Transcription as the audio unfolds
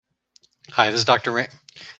Hi, this is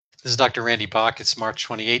Dr. Randy Bach. It's March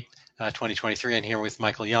 28th, 2023, and here with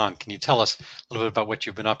Michael Young. Can you tell us a little bit about what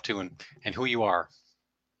you've been up to and who you are?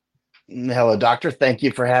 Hello, doctor. Thank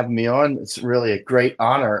you for having me on. It's really a great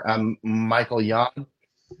honor. I'm Michael Yon,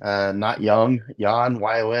 not Young, Yon,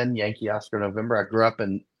 Y-O-N, Yankee Oscar November. I grew up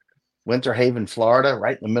in Winter Haven, Florida,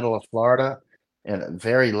 right in the middle of Florida, in a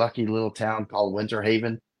very lucky little town called Winter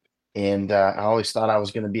Haven. And I always thought I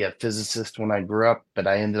was going to be a physicist when I grew up, but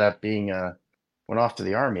I ended up went off to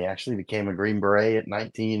the Army, actually, became a Green Beret at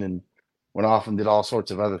 19 and went off and did all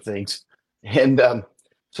sorts of other things. And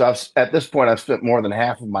at this point, I've spent more than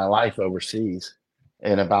half of my life overseas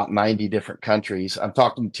in about 90 different countries. I'm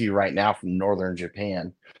talking to you right now from northern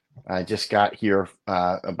Japan. I just got here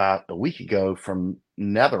about a week ago from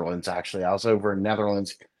Netherlands, actually. I was over in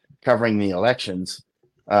Netherlands covering the elections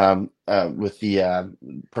with the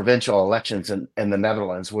provincial elections in the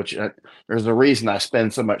Netherlands, which there's a reason I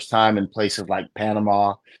spend so much time in places like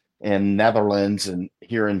Panama and Netherlands and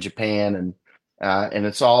here in Japan. And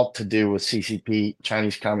it's all to do with CCP,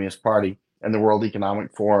 Chinese Communist Party, and the World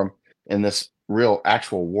Economic Forum in this real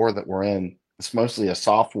actual war that we're in. It's mostly a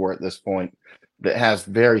soft war at this point that has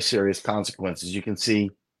very serious consequences. You can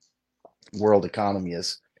see world economy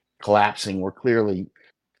is collapsing. We're clearly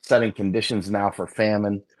setting conditions now for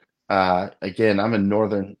famine. Again, I'm in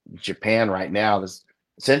northern Japan right now. It's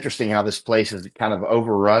interesting how this place is kind of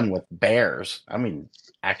overrun with bears. I mean,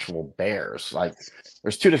 actual bears. Like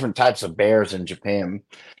there's two different types of bears in Japan.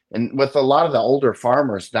 And with a lot of the older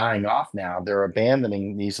farmers dying off now, they're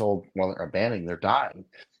abandoning they're abandoning, they're dying.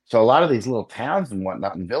 So a lot of these little towns and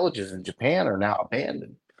whatnot and villages in Japan are now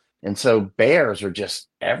abandoned. And so bears are just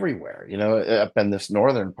everywhere, up in this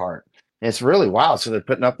northern part. And it's really wild. So they're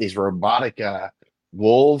putting up these robotic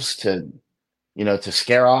wolves to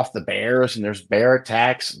scare off the bears, and there's bear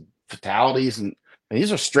attacks, fatalities, and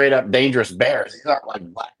these are straight up dangerous bears. These aren't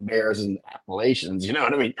like black bears and Appalachians, you know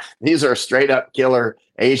what I mean? These are straight up killer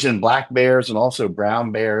Asian black bears and also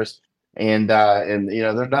brown bears, and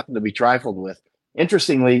there's nothing to be trifled with.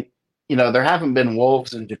 Interestingly, there haven't been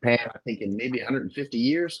wolves in Japan, I think, in maybe 150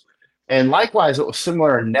 years, and likewise, it was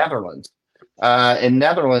similar in Netherlands. In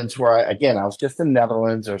Netherlands, again, I was just in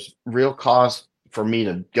Netherlands. There's real cause for me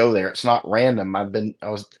to go there. It's not random. I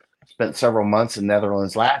was spent several months in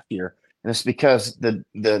Netherlands last year, and it's because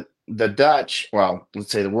the Dutch, well,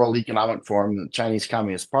 let's say the World Economic Forum, the Chinese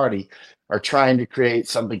Communist Party, are trying to create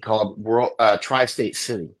something called World Tri-State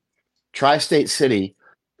City. Tri-State City,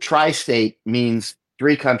 Tri-State means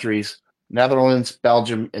three countries: Netherlands,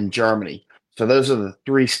 Belgium, and Germany. So those are the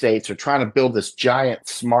three states. They're trying to build this giant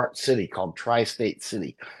smart city called Tri-State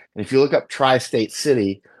City. And if you look up Tri-State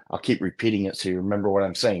City, I'll keep repeating it so you remember what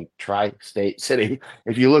I'm saying. Tri-State City.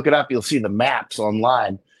 If you look it up, you'll see the maps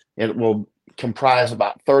online. It will comprise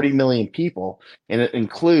about 30 million people, and it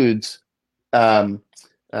includes um,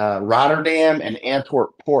 Rotterdam and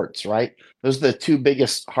Antwerp ports, right? Those are the two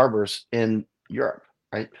biggest harbors in Europe,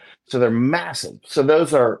 right? So they're massive. So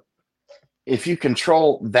those are, if you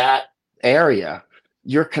control that area,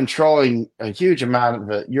 you're controlling a huge amount of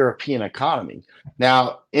the European economy.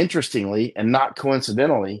 Now, interestingly, and not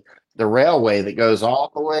coincidentally, the railway that goes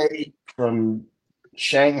all the way from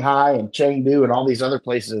Shanghai and Chengdu and all these other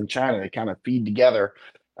places in China, they kind of feed together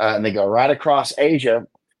and they go right across Asia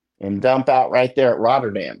and dump out right there at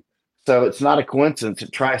Rotterdam. So it's not a coincidence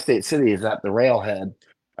that Tri-State City is at the railhead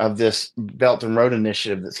of this Belt and Road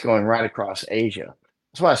Initiative that's going right across Asia.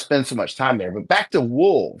 That's why I spend so much time there. But back to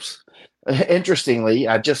wolves. Interestingly,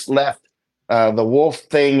 I just left the wolf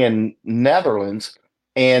thing in Netherlands,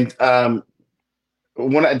 and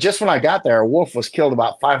when I got there, a wolf was killed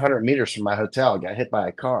about 500 meters from my hotel. Got hit by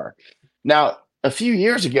a car. Now, a few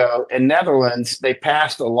years ago in Netherlands, they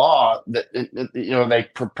passed a law that they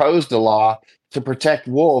proposed a law to protect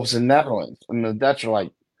wolves in Netherlands, and the Dutch are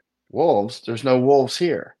like, wolves? There's no wolves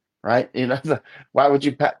here, right? Why would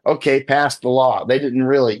you? Okay, pass the law. They didn't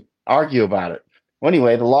really argue about it. Well,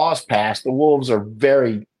 anyway, the law's passed. The wolves are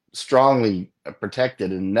very strongly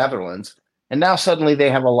protected in Netherlands, and now suddenly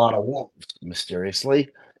they have a lot of wolves, mysteriously.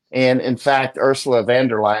 And in fact, Ursula von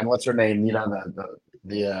der Leyen, what's her name?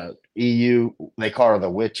 The EU, they call her the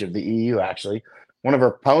witch of the EU, actually. One of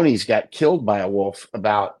her ponies got killed by a wolf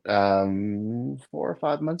about 4 or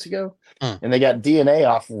 5 months ago, Hmm. and they got DNA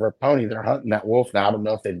off of her pony. They're hunting that wolf now. I don't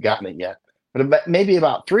know if they've gotten it yet, but maybe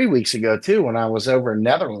about 3 weeks ago, too, when I was over in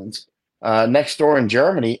Netherlands, next door in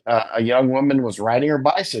Germany, a young woman was riding her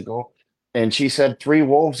bicycle, and she said three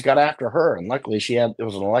wolves got after her. And luckily, it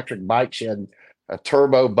was an electric bike. She had a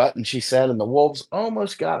turbo button, she said, and the wolves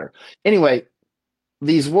almost got her. Anyway,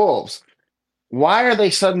 these wolves. Why are they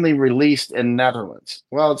suddenly released in Netherlands?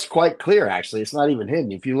 Well, it's quite clear, actually. It's not even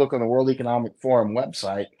hidden. If you look on the World Economic Forum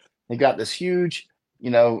website, they got this huge,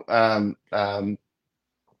 you know,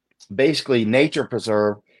 basically nature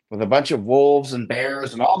preserve with a bunch of wolves and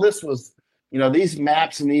bears, and all this was, these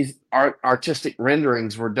maps and these artistic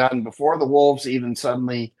renderings were done before the wolves even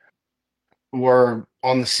suddenly were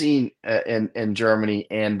on the scene in Germany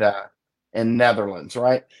and Netherlands,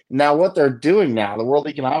 right? Now, what they're doing now, the World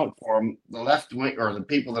Economic Forum, the left wing or the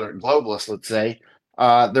people that are globalists, let's say,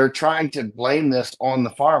 they're trying to blame this on the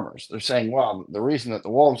farmers. They're saying, well, the reason that the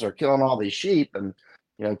wolves are killing all these sheep and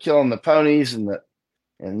killing the ponies and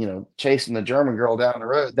chasing the German girl down the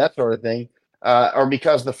road, that sort of thing, or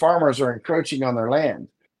because the farmers are encroaching on their land.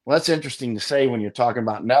 Well, that's interesting to say when you're talking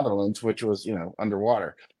about Netherlands, which was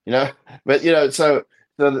underwater, you know. But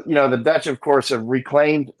the Dutch, of course, have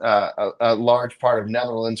reclaimed a large part of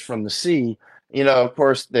Netherlands from the sea. Of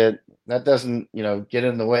course, that doesn't get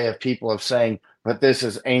in the way of people of saying, but this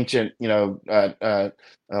is ancient,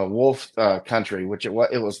 wolf country, which it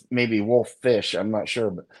was maybe wolf fish. I'm not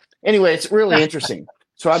sure, but anyway, it's really interesting.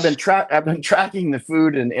 So I've been tracking the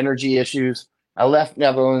food and energy issues. I left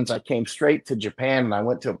Netherlands. I came straight to Japan, and I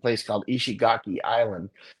went to a place called Ishigaki Island.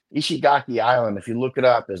 Ishigaki Island, if you look it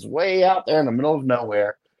up, is way out there in the middle of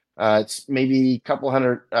nowhere. It's maybe a couple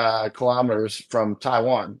hundred kilometers from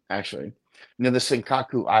Taiwan, actually. The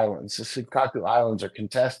Senkaku Islands. The Senkaku Islands are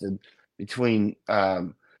contested between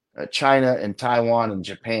China and Taiwan and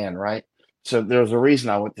Japan, right? So there's a reason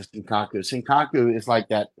I went to Senkaku. Senkaku is like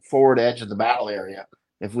that forward edge of the battle area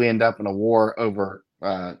if we end up in a war over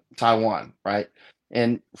Taiwan, right?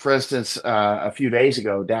 And for instance, a few days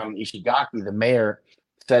ago down in Ishigaki, the mayor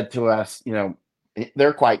said to us,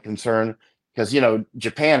 they're quite concerned because,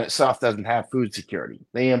 Japan itself doesn't have food security.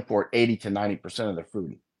 They import 80 to 90% of their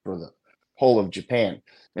food for the whole of Japan.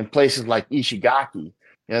 In places like Ishigaki,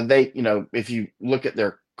 if you look at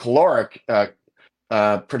their caloric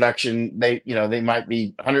production, they might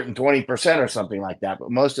be 120% or something like that,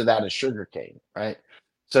 but most of that is sugarcane, right?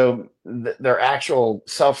 So their actual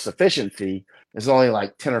self-sufficiency is only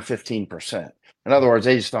like 10 or 15%. In other words,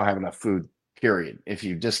 they just don't have enough food, period. If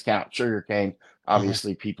you discount sugarcane, Mhm.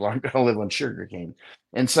 obviously people aren't going to live on sugarcane.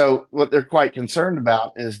 And so what they're quite concerned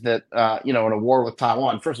about is that, in a war with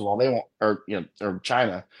Taiwan, first of all, they won't, or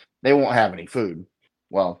China, they won't have any food.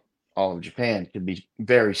 Well, all of Japan could be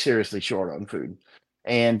very seriously short on food.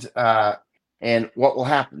 And what will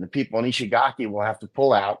happen? The people in Ishigaki will have to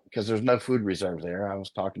pull out because there's no food reserves there. I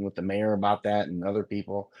was talking with the mayor about that and other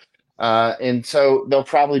people. And so they'll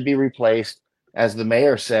probably be replaced, as the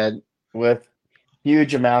mayor said, with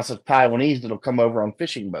huge amounts of Taiwanese that'll come over on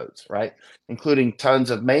fishing boats, right? Including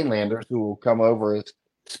tons of mainlanders who will come over as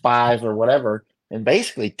spies or whatever and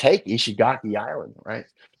basically take Ishigaki Island, right?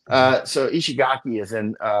 Mhm. So Ishigaki is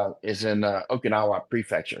in Okinawa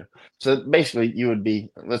Prefecture. So basically, you would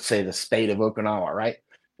be, let's say, the state of Okinawa, right?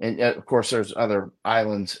 And of course, there's other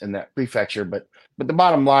islands in that prefecture, but the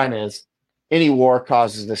bottom line is, any war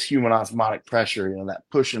causes this human osmotic pressure, that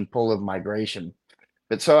push and pull of migration.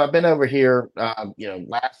 But so I've been over here,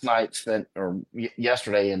 last night spent or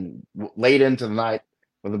yesterday and late into the night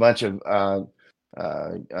with a bunch of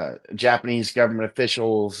Japanese government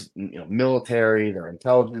officials, military, their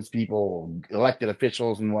intelligence people, elected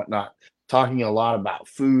officials, and whatnot, talking a lot about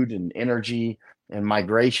food and energy and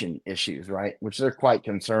migration issues, right? Which they're quite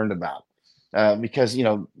concerned about, because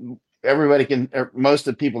everybody can, or most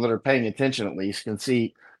of the people that are paying attention at least, can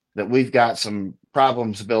see that we've got some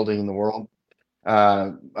problems building in the world.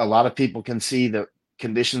 A lot of people can see that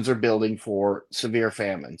conditions are building for severe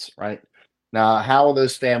famines, right? Now, how will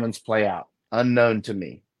those famines play out? Unknown to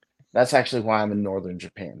me. That's actually why I'm in northern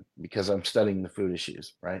Japan, because I'm studying the food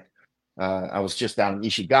issues, right? I was just down in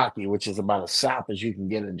Ishigaki, which is about as south as you can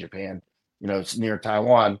get in Japan. It's near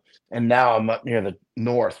Taiwan. And now I'm up near the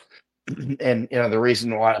north. And the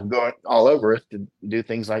reason why I'm going all over is to do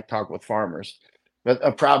things like talk with farmers. But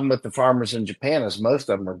a problem with the farmers in Japan is most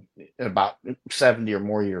of them are about 70 or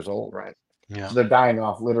more years old, right? Yeah. So they're dying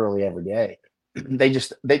off literally every day.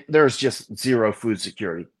 There's just zero food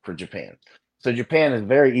security for Japan. So Japan is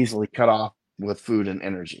very easily cut off with food and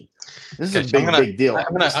energy. This is a Okay, so big, big deal, I'm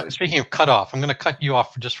gonna obviously. speaking of cut off, I'm gonna cut you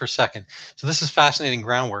off for just for a second. So this is fascinating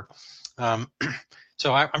groundwork. Um,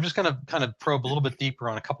 so I'm just gonna kind of probe a little bit deeper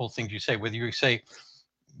on a couple of things you say. Whether you say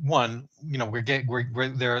one,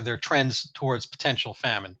 there are trends towards potential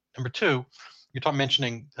famine. Number two, you're talking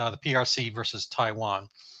mentioning the PRC versus Taiwan.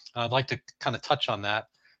 I'd like to kind of touch on that,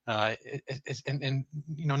 and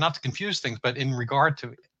not to confuse things, but in regard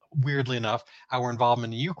to, weirdly enough, our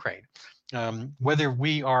involvement in Ukraine. Whether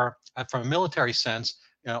we are, from a military sense,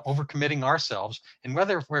 overcommitting ourselves, and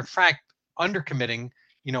whether we're in fact undercommitting,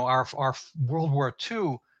 our World War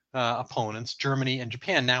II opponents, Germany and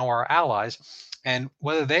Japan, now our allies, and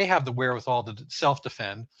whether they have the wherewithal to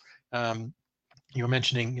self-defend. You were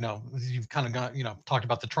mentioning, you've kind of got, talked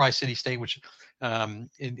about the Tri-City state, which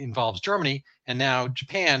it involves Germany, and now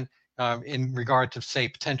Japan, in regard to, say,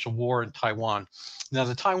 potential war in Taiwan. Now,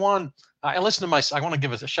 the Taiwan, I want to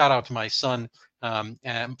give a shout out to my son,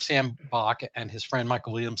 Sam Bach, and his friend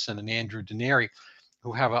Michael Williamson and Andrew Denary,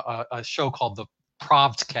 who have a show called the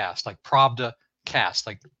Pravdcast, like Pravda cast,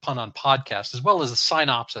 like pun on podcast, as well as the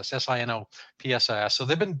Synopsis, Sinopsis. So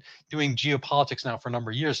they've been doing geopolitics now for a number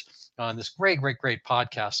of years on this great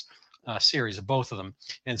podcast series of both of them.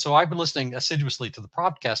 And so I've been listening assiduously to the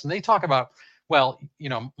podcast, and they talk about, well,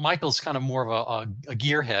 Michael's kind of more of a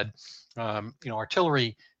gearhead,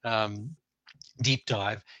 artillery deep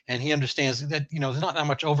dive, and he understands that there's not that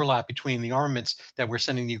much overlap between the armaments that we're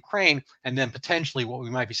sending to Ukraine and then potentially what we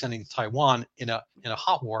might be sending to Taiwan in a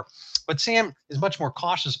hot war. But Sam is much more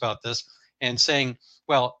cautious about this and saying,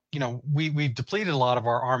 well, we've depleted a lot of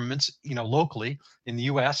our armaments, locally in the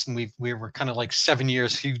U.S., and we were kind of like 7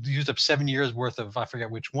 years. He used up 7 years worth of, I forget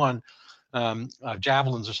which one,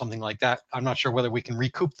 javelins or something like that. I'm not sure whether we can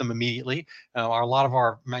recoup them immediately. A lot of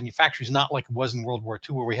our manufacturing is not like it was in World War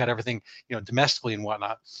II, where we had everything, domestically and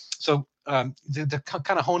whatnot. So to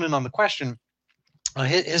kind of hone in on the question,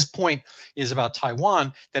 his point is about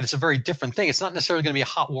Taiwan, that it's a very different thing. It's not necessarily going to be a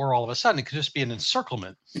hot war all of a sudden. It could just be an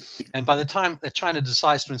encirclement. And by the time that China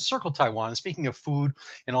decides to encircle Taiwan, speaking of food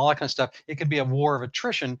and all that kind of stuff, it could be a war of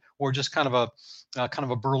attrition or just kind of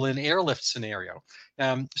a Berlin airlift scenario.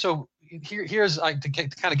 So here's to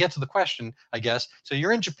kind of get to the question, I guess. So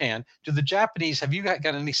you're in Japan. Do the Japanese, have you got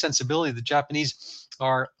any sensibility? The Japanese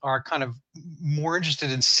are kind of more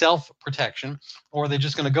interested in self-protection, or are they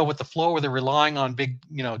just going to go with the flow, where they're relying on big,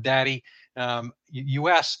 daddy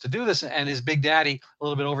U.S. to do this, and is Big Daddy a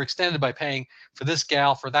little bit overextended by paying for this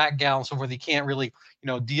gal, for that gal, and so forth? He can't really,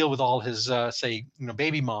 deal with all his,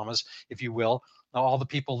 baby mamas, if you will, all the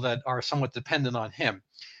people that are somewhat dependent on him.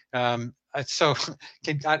 So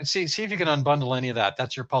see if you can unbundle any of that.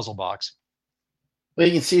 That's your puzzle box. Well,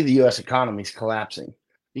 you can see the U.S. economy is collapsing.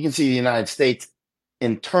 You can see the United States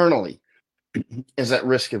internally is at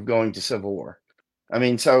risk of going to civil war. I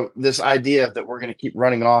mean, so this idea that we're going to keep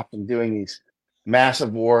running off and doing these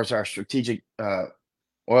massive wars, our strategic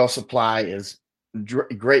oil supply is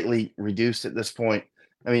greatly reduced at this point.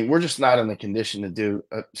 I mean, we're just not in the condition to do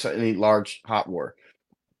any large hot war.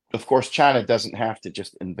 Of course, China doesn't have to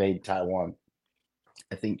just invade Taiwan.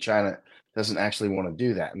 I think China doesn't actually want to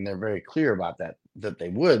do that, and they're very clear about that they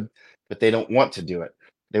would, but they don't want to do it.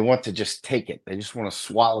 They want to just take it. They just want to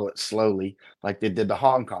swallow it slowly, like they did to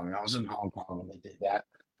Hong Kong. I was in Hong Kong when they did that.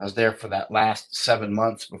 I was there for that last 7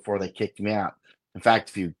 months before they kicked me out. In fact,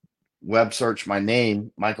 if you web search my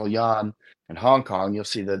name, Michael Yan, in Hong Kong, you'll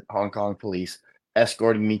see the Hong Kong police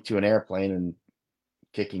escorting me to an airplane and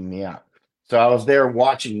kicking me out. So I was there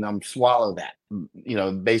watching them swallow that,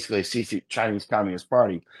 basically Chinese Communist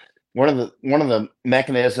Party. One of the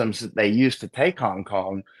mechanisms that they used to take Hong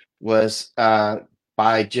Kong was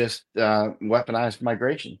by just weaponized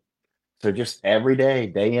migration. So just every day,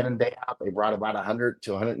 day in and day out, they brought about 100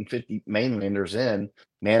 to 150 mainlanders in,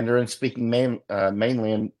 Mandarin speaking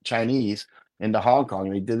mainland Chinese, into Hong Kong.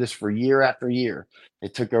 And they did this for year after year. They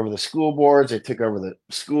took over the school boards, they took over the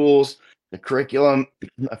schools, the curriculum.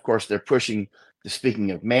 Of course, they're pushing the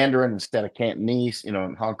speaking of Mandarin instead of Cantonese. In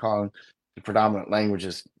Hong Kong, the predominant language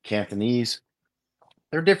is Cantonese.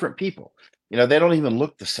 They're different people. They don't even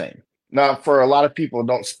look the same. Now, for a lot of people who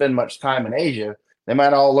don't spend much time in Asia, they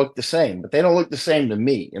might all look the same, but they don't look the same to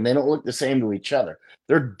me, and they don't look the same to each other.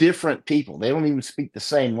 They're different people. They don't even speak the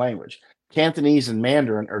same language. Cantonese and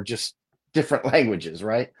Mandarin are just different languages,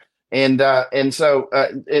 right? And so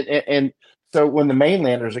when the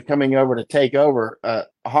mainlanders are coming over to take over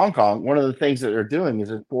Hong Kong, one of the things that they're doing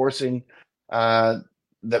is enforcing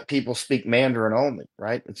that people speak Mandarin only,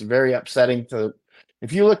 right? It's very upsetting to.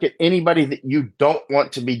 If you look at anybody that you don't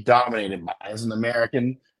want to be dominated by as an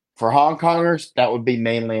American, for Hong Kongers, that would be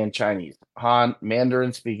mainland Chinese,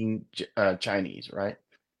 Mandarin speaking Chinese, right?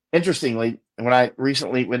 Interestingly, when I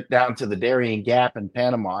recently went down to the Darien Gap in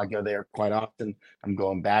Panama, I go there quite often. I'm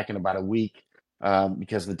going back in about a week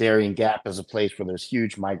because the Darien Gap is a place where there's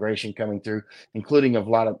huge migration coming through, including a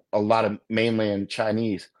lot of mainland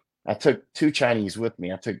Chinese. I took 2 Chinese with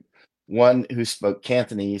me. I took one who spoke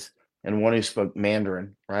Cantonese and one who spoke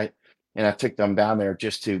Mandarin, right? And I took them down there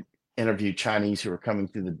just to interview Chinese who were coming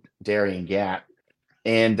through the Darien Gap.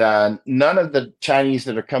 And none of the Chinese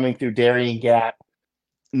that are coming through Darien Gap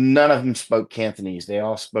None of them spoke Cantonese. They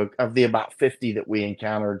all spoke, of the about 50 that we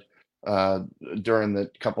encountered uh, during the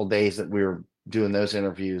couple days that we were doing those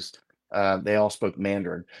interviews. They all spoke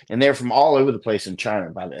Mandarin, and they're from all over the place in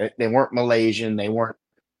China. They weren't Malaysian, they weren't,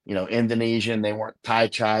 Indonesian, they weren't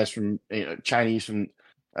Chais from, Chinese from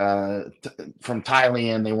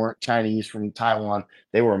Thailand, they weren't Chinese from Taiwan.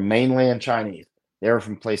 They were mainland Chinese. They were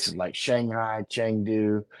from places like Shanghai,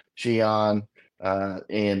 Chengdu, Xi'an,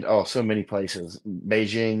 and oh, so many places,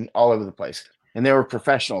 Beijing, all over the place. And they were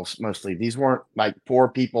professionals mostly. These weren't like poor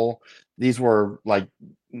people. These were like,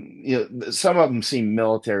 some of them seemed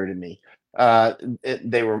military to me.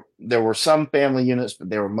 There were some family units, but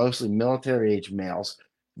they were mostly military age males.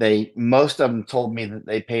 Most of them told me that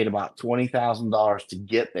they paid about $20,000 to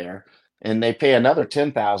get there, and they pay another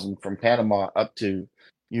 10,000 from Panama up to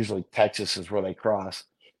usually Texas is where they cross. So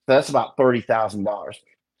that's about $30,000.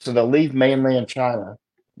 So they'll leave mainland China,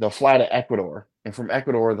 they'll fly to Ecuador, and from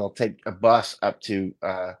Ecuador they'll take a bus up to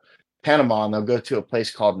Panama, and they'll go to a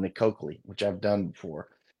place called Nicocli, which I've done before.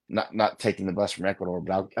 Not taking the bus from Ecuador,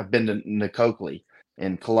 but I've been to Nicocli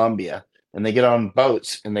in Colombia, and they get on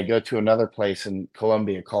boats and they go to another place in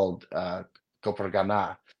Colombia called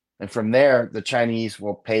Copacabana. And from there, the Chinese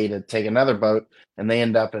will pay to take another boat, and they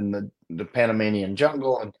end up in the Panamanian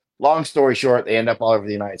jungle. And long story short, they end up all over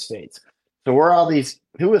the United States. So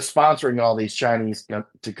who is sponsoring all these Chinese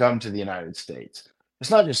to come to the United States?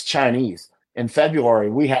 It's not just Chinese. In February,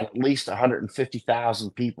 we had at least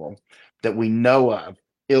 150,000 people that we know of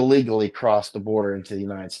illegally cross the border into the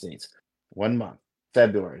United States. 1 month,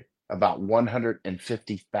 February, about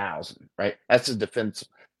 150,000, right? That's a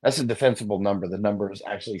defensible number. The number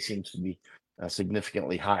actually seems to be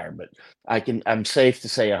significantly higher, but I'm safe to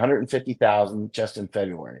say 150,000 just in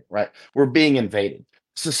February, right? We're being invaded.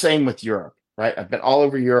 It's the same with Europe, right? I've been all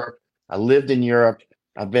over Europe. I lived in Europe.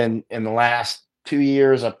 I've been in the last 2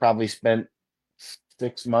 years. I've probably spent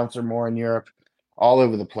 6 months or more in Europe, all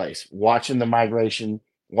over the place, watching the migration,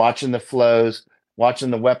 watching the flows,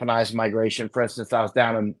 watching the weaponized migration. For instance, I was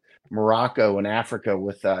down in Morocco and Africa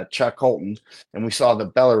with Chuck Holton, and we saw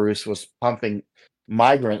that Belarus was pumping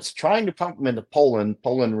migrants, trying to pump them into Poland.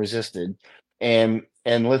 Poland resisted, and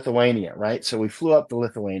Lithuania, right? So we flew up to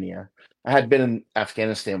Lithuania. I had been in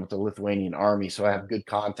Afghanistan with the Lithuanian army, so I have good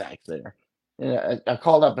contacts there. And I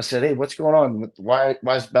called up. I said, "Hey, what's going on? Why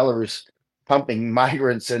is Belarus pumping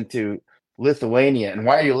migrants into Lithuania, and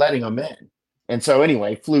why are you letting them in?" And so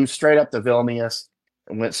anyway, flew straight up to Vilnius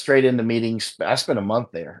and went straight into meetings. I spent a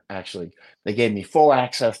month there, actually. They gave me full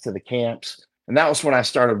access to the camps. And that was when I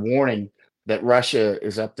started warning that Russia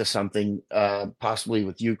is up to something, possibly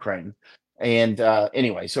with Ukraine. And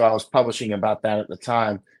anyway, so I was publishing about that at the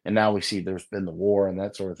time. And now we see there's been the war and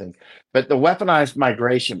that sort of thing. But the weaponized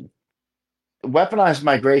migration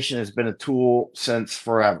has been a tool since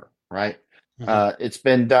forever, right? Hmm. It's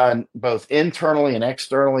been done both internally and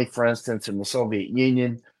externally. For instance, in the Soviet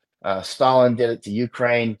Union, Stalin did it to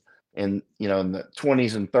Ukraine in the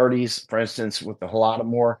 20s and 30s. For instance, with the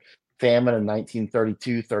Holodomor famine in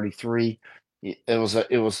 1932, 33, it was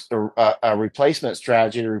a replacement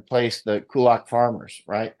strategy to replace the kulak farmers,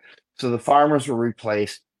 right? So the farmers were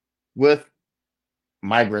replaced with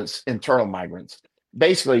migrants, internal migrants.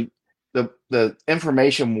 Basically, the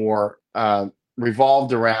information war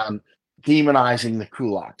revolved around demonizing the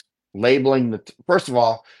kulaks, labeling first of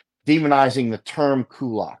all, demonizing the term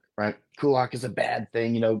kulak. Right, kulak is a bad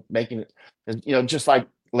thing. Making it, just like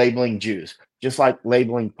labeling Jews, just like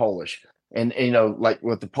labeling Polish. And like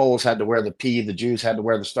what the Poles had to wear the P, the Jews had to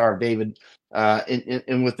wear the Star of David.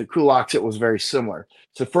 And with the kulaks, it was very similar.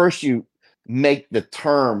 So first you make the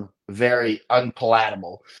term very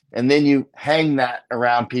unpalatable, and then you hang that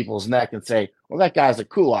around people's neck and say, well, that guy's a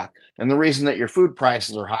kulak. And the reason that your food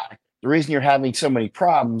prices are high, the reason you're having so many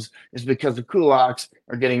problems is because the kulaks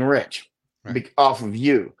are getting rich Right. off of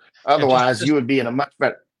you. Yeah. Just Otherwise, just you would be in a much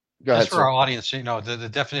better. Go just ahead, for our sir. audience, the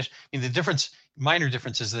definition. I mean, the difference, minor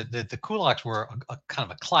difference, is that the kulaks were a kind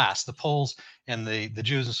of a class. The Poles and the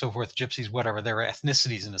Jews and so forth, Gypsies, whatever, they were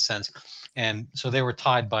ethnicities in a sense, and so they were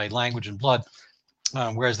tied by language and blood.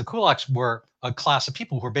 Whereas the kulaks were a class of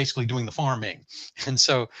people who were basically doing the farming, and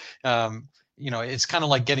so it's kind of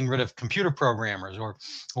like getting rid of computer programmers or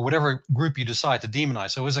whatever group you decide to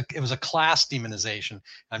demonize. So it was a class demonization.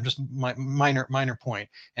 I'm just minor point.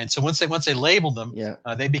 And so once they labeled them, Yeah.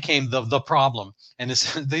 they became the problem. And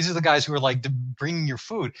these are the guys who are like bringing your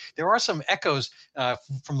food. There are some echoes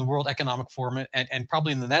from the World Economic Forum and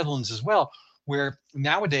probably in the Netherlands as well, where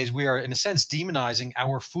nowadays we are in a sense demonizing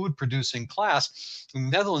our food producing class. In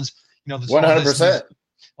the Netherlands, there's One hundred percent.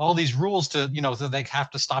 all these rules to that they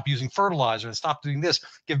have to stop using fertilizer and stop doing this,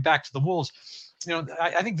 give back to the wolves.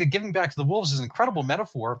 I think that giving back to the wolves is an incredible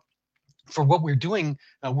metaphor for what we're doing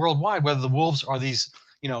worldwide, whether the wolves are these,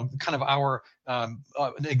 kind of our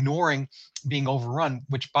ignoring being overrun,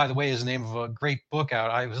 which, by the way, is the name of a great book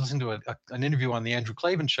out. I was listening to an interview on the Andrew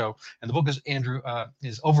Klavan show, and the book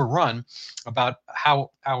is Overrun, about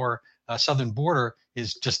how our southern border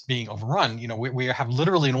is just being overrun. We have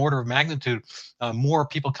literally an order of magnitude more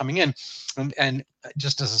people coming in, and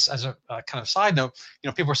just as a kind of side note,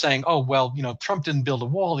 people are saying, oh well, Trump didn't build a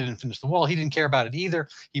wall, he didn't finish the wall, he didn't care about it either,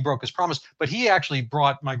 he broke his promise, but he actually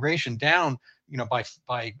brought migration down, by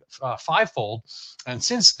fivefold, and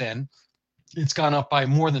since then it's gone up by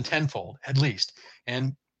more than tenfold at least.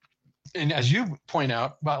 And as you point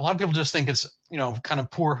out, a lot of people just think it's kind of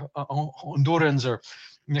poor Hondurans or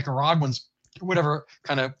Nicaraguans, whatever,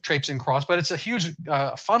 kind of traipsing across, but it's a huge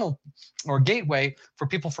funnel or gateway for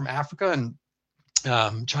people from Africa and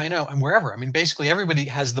China and wherever. I mean, basically everybody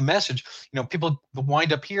has the message. People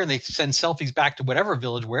wind up here and they send selfies back to whatever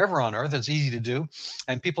village, wherever on earth. It's easy to do,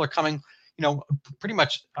 and people are coming. Pretty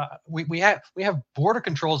much. We have border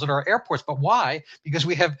controls at our airports, but why? Because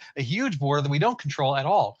we have a huge border that we don't control at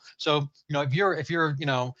all. So if you're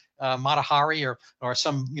Mata Hari or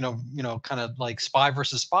some kind of like Spy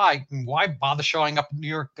versus Spy, why bother showing up in New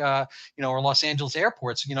York or Los Angeles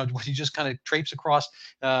airports? You just kind of traipse across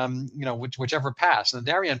whichever pass. And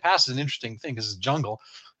the Darien Pass is an interesting thing because it's jungle.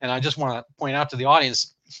 And I just want to point out to the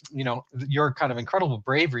audience, your kind of incredible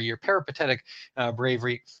bravery, your peripatetic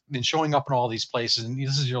bravery in showing up in all these places. And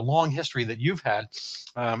this is your long history that you've had.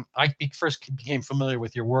 I first became familiar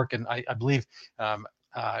with your work, and I believe I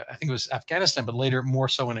think it was Afghanistan, but later more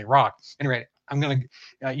so in Iraq. Anyway, I'm going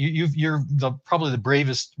to you're probably the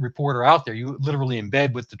bravest reporter out there. You literally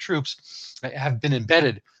embed with the troops, have been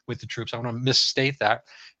embedded with the troops. I want to misstate that.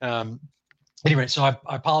 Anyway, so I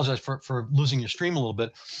apologize for losing your stream a little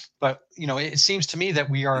bit, but it seems to me that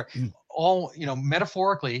we are all,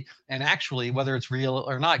 metaphorically and actually, whether it's real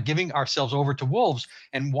or not, giving ourselves over to wolves.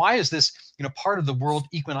 And why is this, part of the World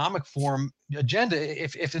Economic Forum agenda,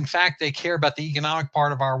 if in fact they care about the economic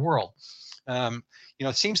part of our world?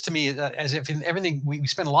 It seems to me that as if in everything, we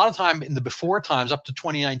spent a lot of time in the before times up to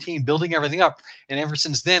 2019 building everything up, and ever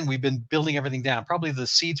since then we've been building everything down. Probably the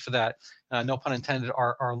seeds for that, no pun intended,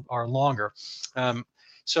 are longer. I'm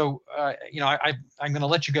going to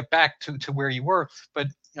let you get back to where you were, but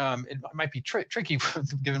it might be tricky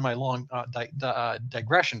given my long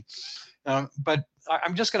digression. But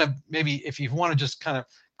I'm just going to, maybe if you want to just kind of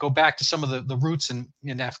go back to some of the roots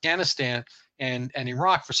in Afghanistan and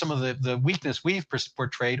Iraq for some of the weakness we've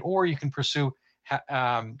portrayed, or you can pursue,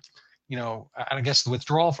 I guess, the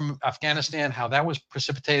withdrawal from Afghanistan, how that was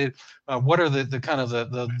precipitated. What are the kind of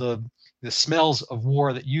the smells of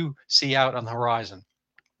war that you see out on the horizon?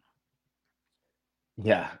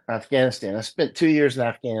 Yeah, Afghanistan. I spent 2 years in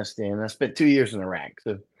Afghanistan. I spent 2 years in Iraq.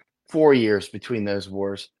 So 4 years between those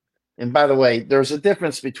wars. And by the way, there's a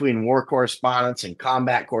difference between war correspondence and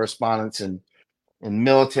combat correspondence and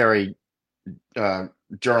military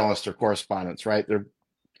journalists or correspondents, right?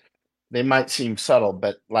 They might seem subtle,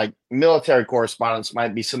 but like military correspondence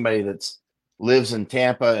might be somebody that's lives in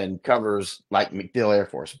Tampa and covers like MacDill Air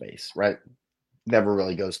Force Base, right? Never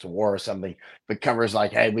really goes to war or something, but covers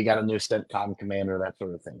like, hey, we got a new CENTCOM commander, that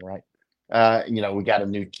sort of thing, right? We got a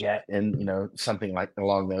new jet, and something like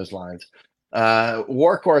along those lines.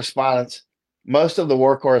 War correspondents, most of the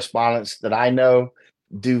war correspondents that I know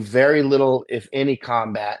do very little, if any,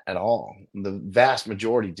 combat at all. The vast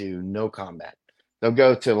majority do no combat. They'll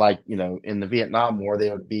go to, like, in the Vietnam War, they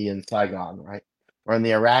would be in Saigon, right? Or in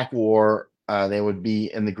the Iraq War, they would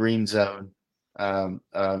be in the Green Zone,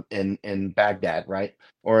 in Baghdad, right?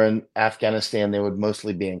 Or in Afghanistan, they would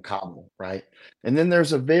mostly be in Kabul, right? And then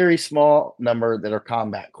there's a very small number that are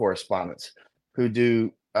combat correspondents who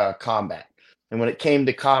do combat. And when it came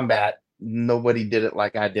to combat, nobody did it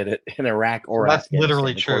like I did it in Iraq or Well, that's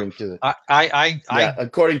literally Afghanistan, true. according to the I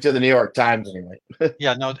according to the New York Times, anyway.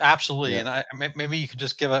 Yeah, no, absolutely. Yeah. And maybe you could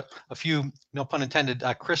just give a few, no pun intended,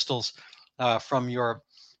 crystals from your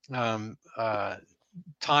time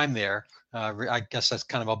there. I guess that's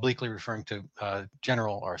kind of obliquely referring to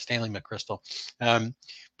General or Stanley McChrystal.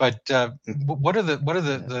 But what are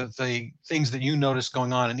the things that you noticed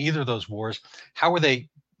going on in either of those wars? How were they?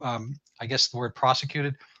 I guess the word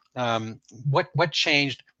prosecuted. What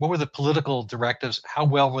changed? What were the political directives? How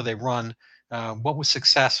well were they run? What was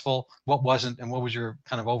successful? What wasn't? And what was your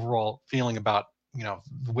kind of overall feeling about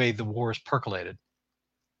the way the wars percolated?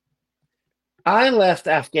 I left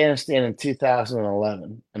Afghanistan in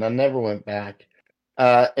 2011, and I never went back.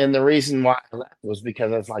 And the reason why I left was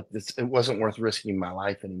because I was like, this, it wasn't worth risking my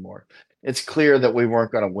life anymore. It's clear that we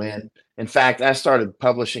weren't going to win. In fact, I started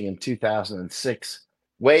publishing in 2006,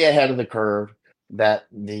 way ahead of the curve, that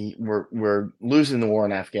we're losing the war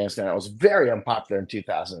in Afghanistan. I was very unpopular in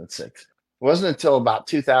 2006. It wasn't until about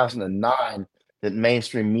 2009 that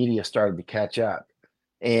mainstream media started to catch up.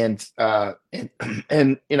 And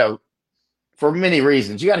you know, for many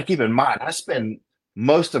reasons. You got to keep in mind, I spend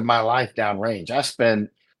most of my life downrange. I spend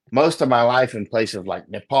most of my life in places like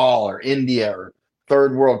Nepal or India or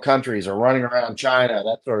third world countries or running around China,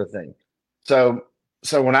 that sort of thing. So,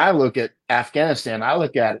 so when I look at Afghanistan, I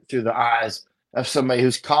look at it through the eyes of somebody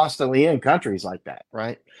who's constantly in countries like that,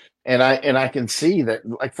 right? And I can see that.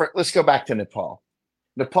 Like, let's go back to Nepal.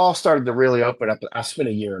 Nepal started to really open up. I spent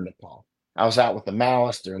a year in Nepal. I was out with the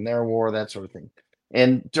Maoists during their war, that sort of thing.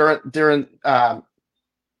 And during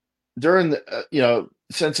the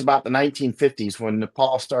since about the 1950s when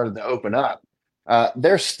Nepal started to open up,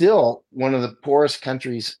 they're still one of the poorest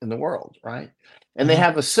countries in the world, right? And they Hmm.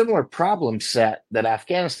 have a similar problem set that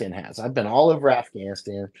Afghanistan has. I've been all over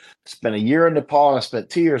Afghanistan, spent a year in Nepal, and I spent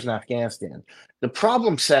 2 years in Afghanistan. The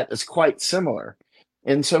problem set is quite similar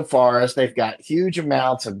insofar as they've got huge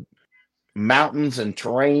amounts of mountains and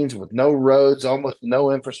terrains with no roads, almost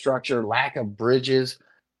no infrastructure, lack of bridges,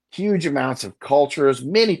 huge amounts of cultures,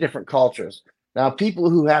 many different cultures. Now, people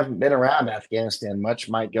who haven't been around Afghanistan much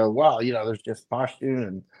might go, well, there's just Pashtun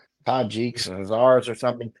and Tajiks and Hazars or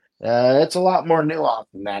something. It's a lot more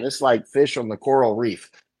nuanced than that. It's like fish on the coral reef.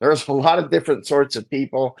 There's a lot of different sorts of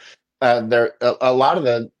people. There, a lot of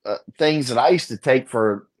the things that I used to take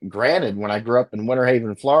for granted when I grew up in Winter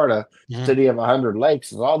Haven, Florida, Hmm. city of 100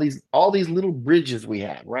 lakes, is all these little bridges we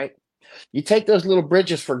have, right? You take those little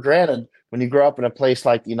bridges for granted when you grow up in a place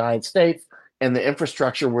like the United States and the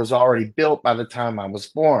infrastructure was already built by the time I was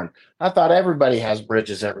born. I thought everybody has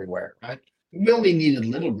bridges everywhere, right? We only needed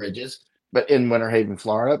little bridges, but in Winter Haven,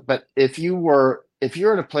 Florida. But if you're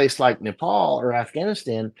in a place like Nepal or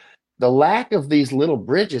Afghanistan, the lack of these little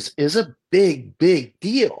bridges is a big, big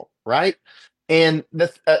deal, right? And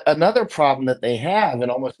another problem that they have in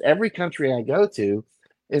almost every country I go to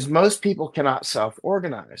is most people cannot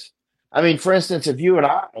self-organize. I mean, for instance, if you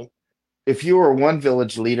were one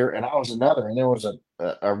village leader and I was another, and there was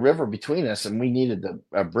a river between us, and we needed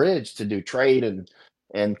a bridge to do trade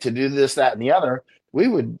and to do this, that, and the other, we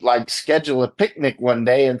would like schedule a picnic one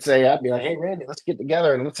day and say, I'd be like, hey, Randy, let's get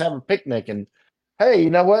together and let's have a picnic. And hey, you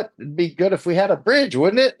know what? It'd be good if we had a bridge,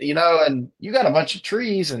 wouldn't it? And you got a bunch of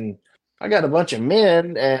trees, and I got a bunch of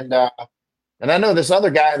men, and I know this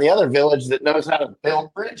other guy in the other village that knows how to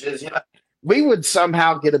build bridges. We would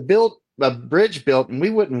somehow get a bridge built, and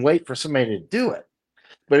we wouldn't wait for somebody to do it.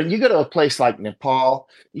 But you go to a place like Nepal,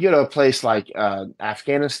 you go to a place like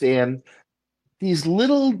Afghanistan, these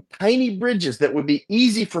little tiny bridges that would be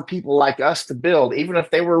easy for people like us to build, even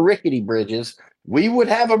if they were rickety bridges, we would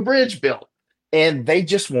have a bridge built. And they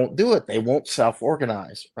just won't do it. They won't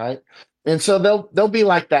self-organize, right? And so they'll be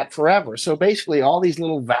like that forever. So basically all these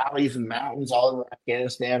little valleys and mountains all over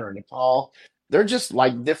Afghanistan or Nepal, they're just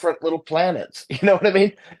like different little planets. You know what I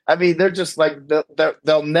mean? I mean, they're just like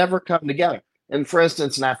they'll never come together. And for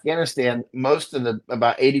instance, in Afghanistan, most of the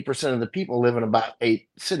about 80% of the people live in about 8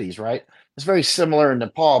 cities, right? It's very similar in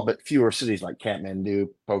Nepal, but fewer cities like Kathmandu,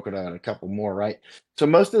 Pokhara, and a couple more, right? So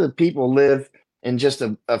most of the people live in just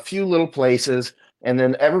a few little places, and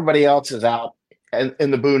then everybody else is out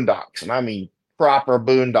in the boondocks, and I mean proper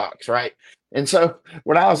boondocks, right? And so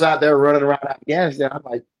when I was out there running around Afghanistan, I'm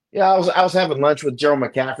like, yeah, I was having lunch with Joe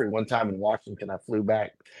McCaffrey one time in Washington. I flew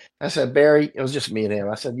back. I said, Barry, it was just me and him.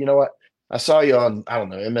 I said, you know what? I saw you on, I don't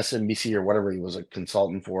know, MSNBC or whatever he was a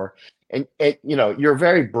consultant for. And you're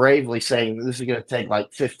very bravely saying this is going to take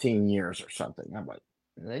like 15 years or something. I'm like,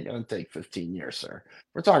 it ain't going to take 15 years, sir.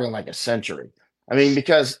 We're talking like a century. I mean,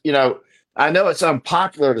 because, I know it's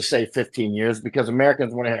unpopular to say 15 years because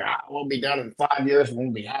Americans want to hear, we'll be done in 5 years,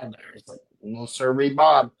 we'll be out of there. It's like, no, sir,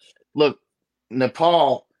 Bob. Look,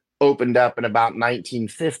 Nepal opened up in about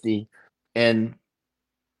 1950, and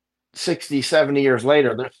 60, 70 years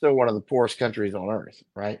later, they're still one of the poorest countries on earth,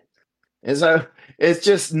 right? And so it's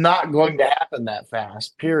just not going to happen that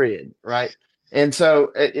fast, period, right? And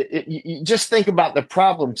so you just think about the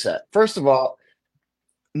problem set. First of all,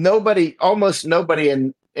 almost nobody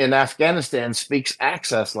in Afghanistan speaks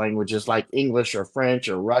access languages like English or French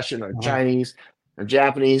or Russian or Hmm. Chinese or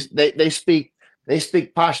Japanese. They speak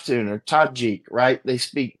Pashtun or Tajik, right? They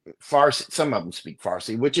speak Farsi. Some of them speak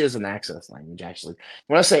Farsi, which is an access language, actually.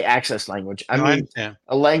 When I say access language, I No, I mean understand.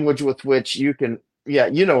 a language with which you can, yeah,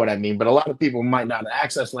 you know what I mean. But a lot of people might not.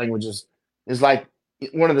 Access languages is like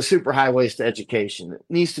one of the superhighways to education. It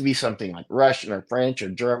needs to be something like Russian or French or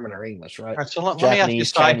German or English, right? All right, so let me ask you a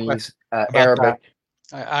Japanese, side question Chinese, about that. Arabic.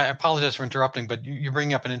 I apologize for interrupting, but you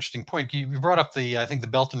bring up an interesting point. You brought up I think the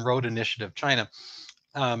Belt and Road Initiative, China.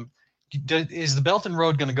 Um, is the Belt and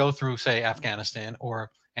Road going to go through, say, Afghanistan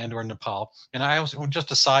or Nepal? And I also,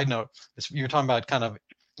 just a side note, you're talking about kind of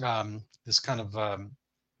this kind of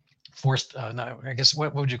forced, I guess,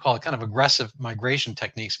 what would you call it? Kind of aggressive migration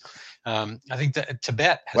techniques. I think that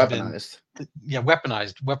Tibet has been, Weaponized. yeah,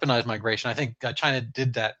 weaponized migration. I think China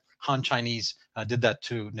did that. Han Chinese did that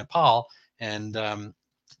to Nepal, and um,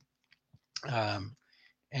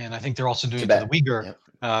 and I think they're also doing it to the Tibet. Uyghur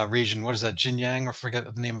Yep. region. What is that, Xinjiang? Or forget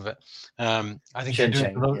the name of it. I think they're doing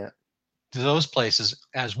it Xinjiang. Yeah. to those places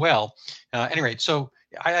as well. At any rate, so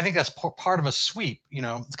I think that's part of a sweep.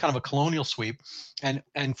 It's kind of a colonial sweep, and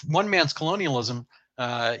one man's colonialism,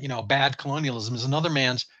 bad colonialism, is another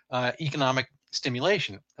man's economic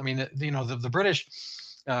stimulation. I mean, the British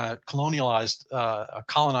colonized a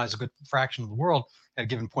good fraction of the world at a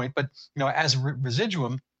given point, but as a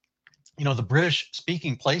residuum, the British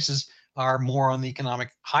speaking places are more on the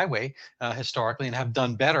economic highway historically, and have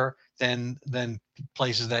done better than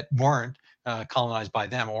places that weren't colonized by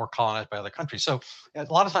them or colonized by other countries. So a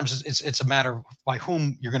lot of times it's a matter of by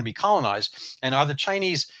whom you're going to be colonized. And are the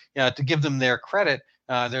Chinese, to give them their credit,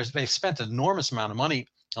 they've spent an enormous amount of money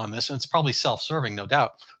on this, and it's probably self-serving, no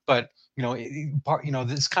doubt. But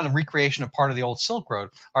this kind of recreation of part of the old Silk Road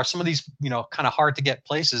are some of these kind of hard to get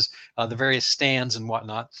places, the various stands and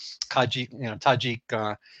whatnot, Tajik,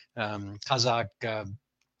 Kazakh,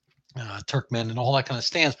 Turkmen, and all that kind of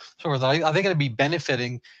stands. So are they going to be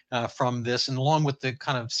benefiting from this, and along with the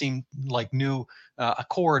kind of seem like new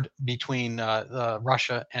accord between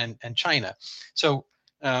Russia and China? So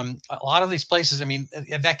a lot of these places, I mean,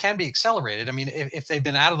 that can be accelerated. I mean, if they've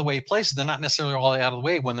been out of the way places, they're not necessarily all out of the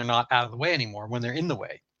way when they're not out of the way anymore, when they're in the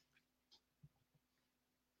way.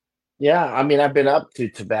 Yeah. I mean, I've been up to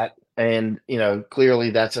Tibet, and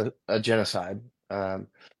clearly that's a genocide.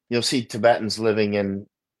 You'll see Tibetans living in,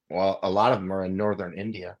 well, a lot of them are in northern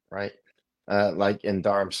India, right? Like in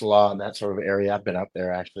Dharamsala and that sort of area. I've been up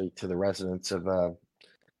there actually to the residence of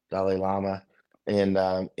Dalai Lama, and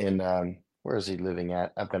where is he living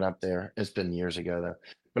at? I've been up there. It's been years ago though.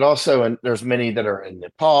 But also, and there's many that are in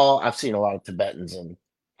Nepal. I've seen a lot of Tibetans in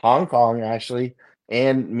Hong Kong actually,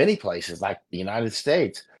 and many places like the United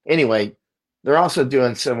States. Anyway, they're also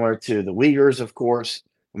doing similar to the Uyghurs, of course,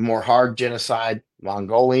 more hard genocide,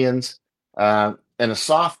 Mongolians, and a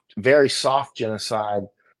soft, very soft genocide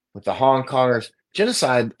with the Hong Kongers.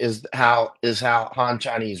 Genocide is how Han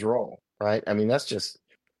Chinese roll, right? I mean, that's just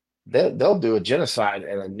they'll do a genocide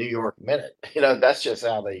in a New York minute. That's just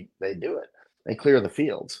how they do it. They clear the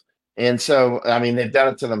fields. And so, I mean, they've done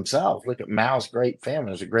it to themselves. Look at Mao's Great Famine.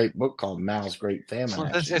 There's a great book called Mao's Great Famine, Well,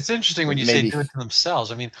 actually. it's interesting when That you say maybe, do it to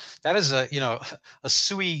themselves. I mean, that is a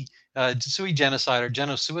sui genocide or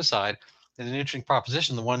genocide is an interesting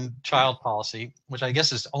proposition. The one child policy, which I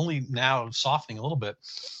guess is only now softening a little bit,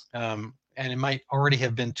 and it might already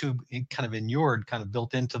have been too kind of inured, kind of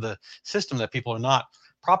built into the system that people are not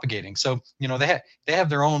propagating. So they have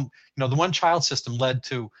their own. The one child system led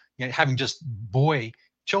to having just boy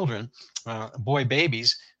children, boy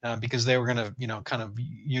babies, because they were going to kind of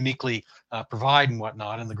uniquely provide and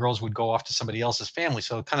whatnot, and the girls would go off to somebody else's family.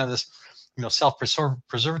 So kind of this,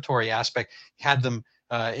 self-preservatory aspect had them,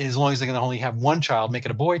 as long as they're going to only have one child, make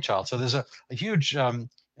it a boy child. So there's a huge, kind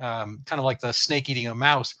of like the snake eating a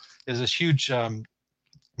mouse. There's this huge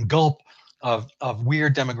gulp of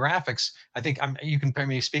weird demographics. I think you can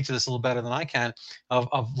maybe speak to this a little better than I can,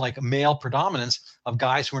 of like male predominance of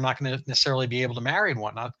guys who are not going to necessarily be able to marry and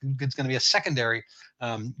whatnot. It's going to be a secondary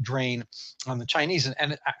drain on the Chinese.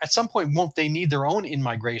 And at some point, won't they need their own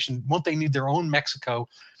in-migration? Won't they need their own Mexico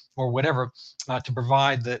or whatever to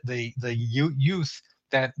provide the youth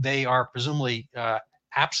that they are presumably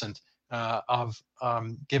absent of,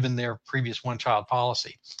 given their previous one-child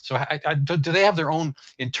policy? So do they have their own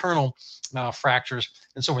internal fractures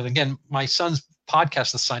and so forth? Again, my son's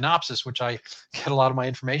podcast, The Synopsis, which I get a lot of my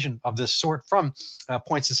information of this sort from,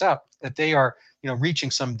 points this out, that they are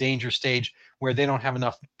reaching some danger stage where they don't have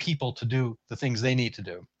enough people to do the things they need to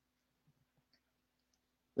do.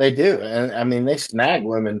 they do. And I mean, they snag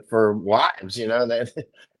women for wives, that,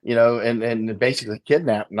 and basically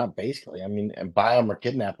kidnap, not basically, I mean, and buy them or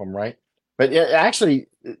kidnap them, right? But actually,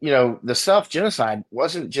 the self genocide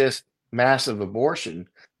wasn't just massive abortion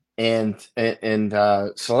and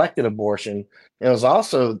selected abortion. It was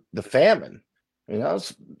also the famine.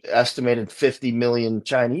 It's estimated 50 million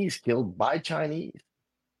Chinese killed by Chinese,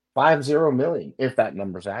 50 million, if that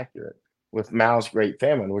number's accurate. with Mao's Great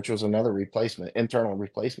Famine, which was another internal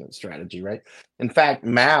replacement strategy, right? In fact,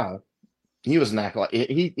 Mao, he was an acolyte.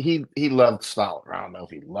 He loved Stalin. I don't know if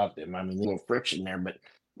he loved him. I mean, a little friction there, but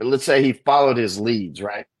let's say he followed his leads,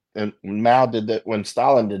 right? And when Mao did that, when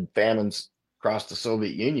Stalin did famines across the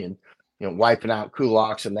Soviet Union, wiping out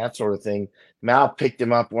kulaks and that sort of thing, Mao picked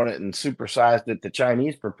him up on it and supersized it to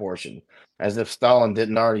Chinese proportion, as if Stalin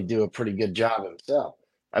didn't already do a pretty good job himself.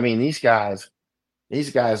 I mean, these guys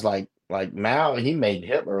like Mao, he made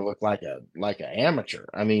Hitler look like an amateur.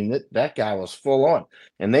 I mean, that guy was full on,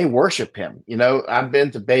 and they worship him. I've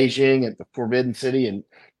been to Beijing at the Forbidden City, and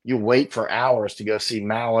you wait for hours to go see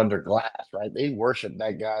Mao under glass, right? They worship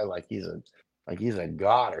that guy like he's a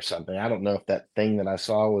god or something. I don't know if that thing that I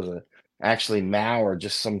saw was actually Mao or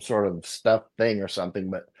just some sort of stuffed thing or something,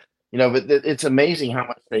 but it's amazing how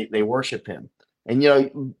much they worship him.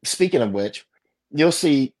 And speaking of which, you'll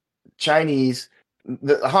see Chinese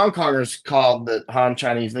the Hong Kongers called the Han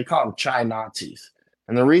Chinese, they call them Chai Nazis.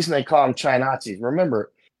 And the reason they call them Chai Nazis,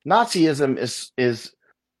 remember, Nazism is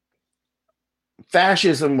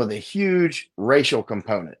fascism with a huge racial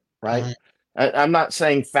component, right? Mhm. I'm not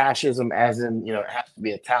saying fascism as in, it has to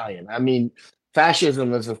be Italian. I mean,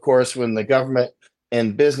 fascism is, of course, when the government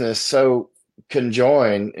and business so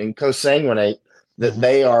conjoin and co-sanguinate that Mhm.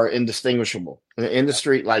 they are indistinguishable. In the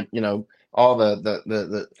industry, like, all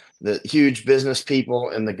the huge business people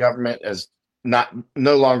and the government as not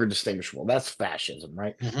no longer distinguishable. That's fascism,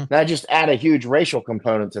 right? Mhm. Now just add a huge racial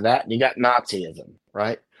component to that, and you got Nazism,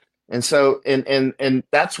 right? And so and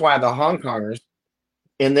that's why the Hong Kongers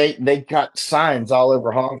and they got signs all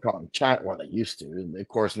over Hong Kong, China. Well, they used to, of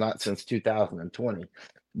course, not since 2020,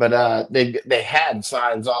 but they had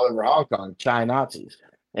signs all over Hong Kong, China Nazis.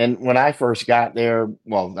 And when I first got there,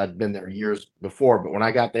 well, I'd been there years before, but when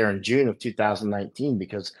I got there in June of 2019,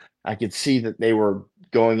 because I could see that they were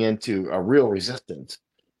going into a real resistance.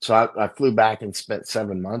 So I flew back and spent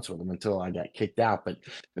 7 months with them until I got kicked out. But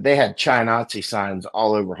they had China Nazi signs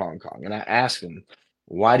all over Hong Kong. And I asked them,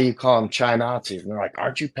 why do you call them Chai Nazis? And they're like,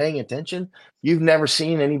 aren't you paying attention? You've never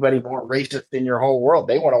seen anybody more racist in your whole world.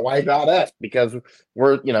 They want to wipe out us because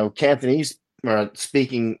we're, Cantonese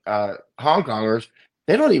speaking Hong Kongers.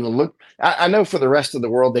 They don't even look, I know for the rest of the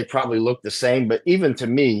world, they probably look the same. But even to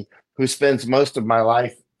me, who spends most of my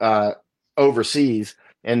life overseas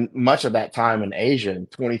and much of that time in Asia, in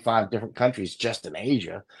 25 different countries just in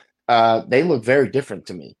Asia, they look very different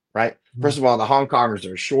to me, right? Mhm. First of all, the Hong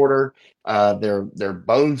Kongers are shorter, their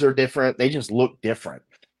bones are different. They just look different,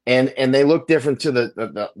 and they look different to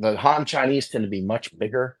the Han Chinese tend to be much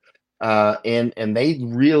bigger, and they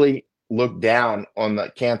really look down on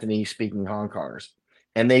the Cantonese speaking Hong Kongers,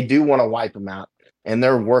 and they do want to wipe them out, and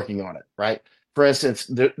they're working on it. Right. For instance,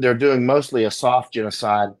 they're doing mostly a soft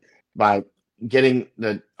genocide by getting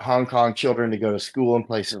the Hong Kong children to go to school in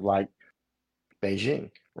places like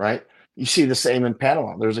Beijing, right? You see the same in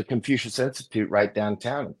Panama. There's a Confucius Institute right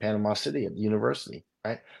downtown in Panama City at the university,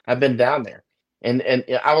 right? I've been down there. And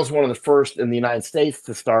I was one of the first in the United States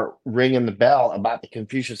to start ringing the bell about the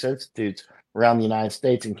Confucius Institutes around the United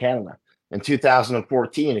States and Canada. In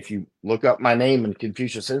 2014, if you look up my name in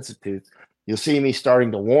Confucius Institutes, you'll see me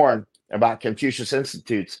starting to warn about Confucius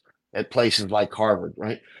Institutes at places like Harvard,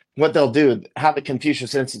 right? What they'll do, how the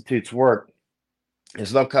Confucius Institutes work,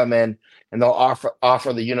 is they'll come in and they'll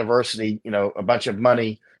offer the university, a bunch of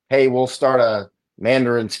money. Hey, we'll start a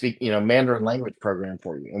Mandarin language program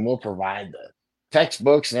for you, and we'll provide the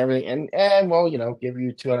textbooks and everything, and we'll, give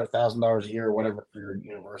you $200,000 a year or whatever for your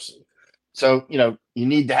university. So, you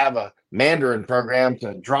need to have a Mandarin program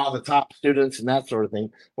to draw the top students and that sort of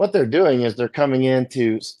thing. What they're doing is they're coming in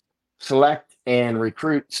to select and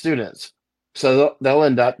recruit students. So they'll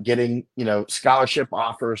end up getting, scholarship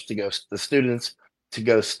offers to go, the students to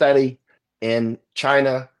go study in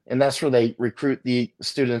China, and that's where they recruit the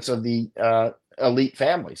students of the elite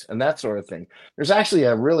families and that sort of thing. There's actually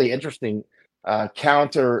a really interesting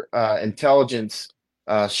counter intelligence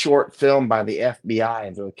short film by the FBI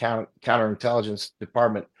and the counterintelligence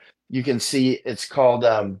department. You can see it's called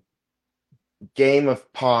Game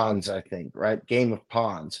of Pawns, I think, right? Game of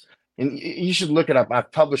Pawns. And you should look it up.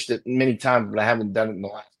 I've published it many times, but I haven't done it in the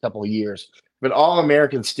last couple of years. But all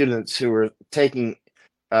American students who are taking,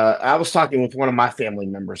 I was talking with one of my family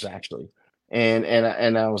members actually, and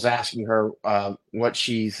I was asking her what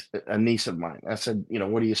she's a niece of mine. I said,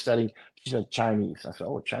 what are you studying? She said Chinese. I said,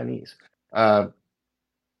 oh, Chinese. Uh,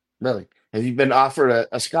 really? Have you been offered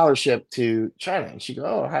a scholarship to China? And she go,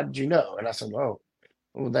 oh, how did you know? And I said, oh,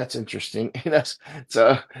 Well, that's interesting. That's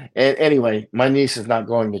so. And anyway, my niece is not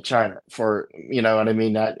going to China for, you know what I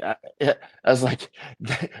mean. I was like,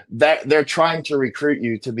 that they're trying to recruit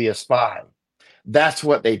you to be a spy. That's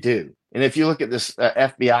what they do. And if you look at this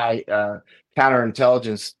FBI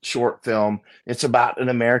counterintelligence short film, it's about an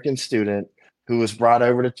American student who was brought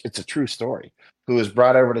over to. It's a true story. Who was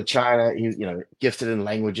brought over to China? He's, you know, gifted in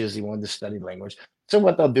languages. He wanted to study language. So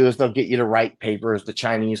what they'll do is they'll get you to write papers. The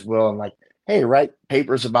Chinese will, and like, hey, write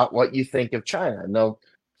papers about what you think of China, and they'll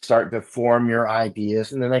start to form your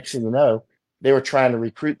ideas. And the next thing you know, they were trying to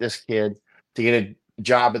recruit this kid to get a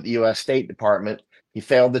job at the U.S. State Department. He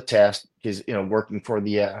failed the test because, you know, working for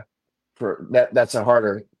the for that, that's a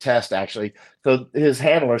harder test actually. So his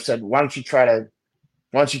handler said, why don't you try to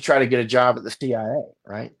get a job at the CIA,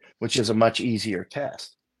 right? Which is a much easier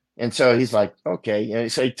test. And so he's like, okay.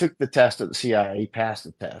 And so he took the test at the CIA, he passed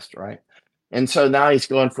the test, right? And so now he's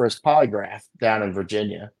going for his polygraph down in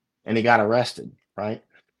Virginia, and he got arrested, right?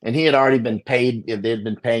 And he had already been paid. They had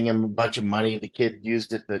been paying him a bunch of money. The kid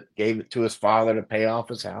used it, that gave it to his father to pay off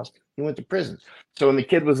his house. He went to prison. So when the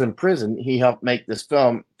kid was in prison, he helped make this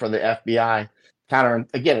film for the FBI. Counter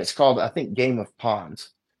again, it's called, I think, Game of Pawns.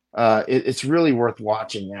 It's really worth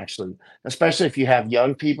watching, actually, especially if you have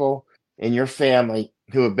young people in your family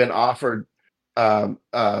who have been offered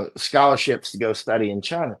scholarships to go study in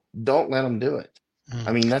China. Don't let them do it. I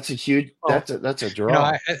Mm. mean, that's a huge, Well, that's a you know,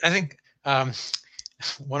 draw. I think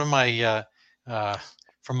one of my uh,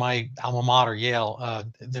 from my alma mater, Yale.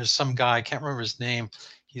 There's some guy, I can't remember his name.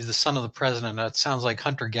 He's the son of the president. It sounds like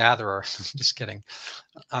hunter gatherer. Just kidding.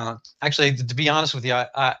 Actually, to be honest with you,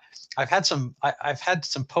 I've had some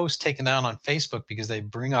posts taken down on Facebook because they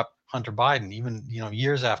bring up Hunter Biden, even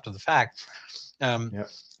years after the fact. Um, Yeah.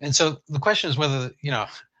 and so the question is whether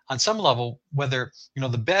on some level, whether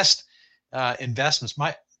the best investments.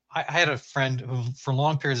 I had a friend who, for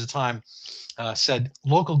long periods of time, said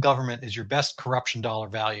local government is your best corruption dollar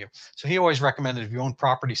value. So he always recommended, if you own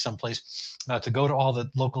property someplace, to go to all the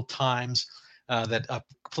local times that a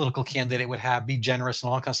political candidate would have, be generous and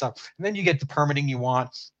all that kind of stuff. And then you get the permitting you want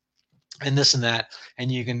and this and that,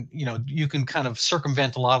 and you can kind of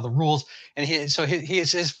circumvent a lot of the rules. And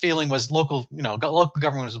his feeling was local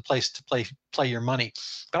government was a place to play your money.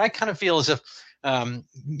 But I kind of feel as if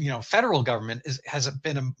federal government has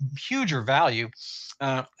been a huger value.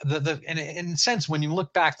 In a sense, when you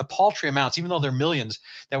look back, the paltry amounts, even though they're millions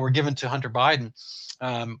that were given to Hunter Biden,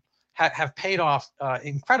 have paid off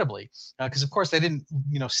incredibly, because of course they didn't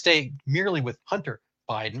stay merely with Hunter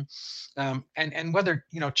Biden, and whether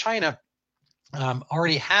China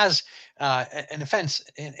already has an offense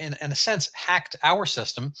in a sense hacked our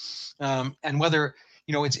system, and whether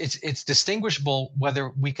it's distinguishable whether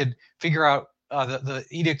we could figure out the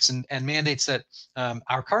edicts and mandates that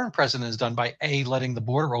our current president has done by letting the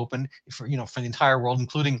border open for the entire world,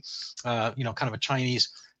 including kind of a Chinese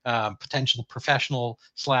potential professional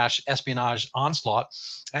 / espionage onslaught,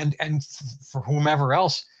 and for whomever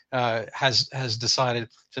else has decided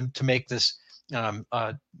to make this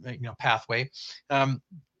pathway, um,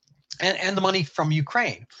 and the money from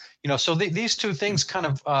Ukraine. So these two things kind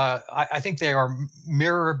of, I think they are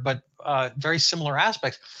mirror, but very similar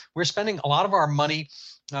aspects. We're spending a lot of our money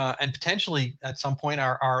and potentially at some point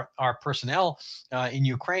our personnel in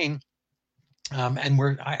Ukraine. And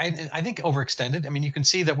I think overextended. I mean, you can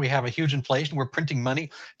see that we have a huge inflation. We're printing money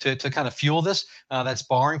to kind of fuel this. That's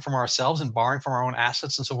borrowing from ourselves and borrowing from our own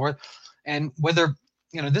assets and so forth. And whether,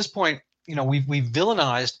 at this point, we've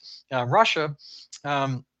villainized Russia,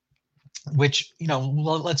 um, which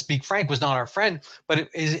let's be frank, was not our friend, but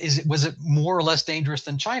was it more or less dangerous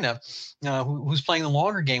than China, who's playing the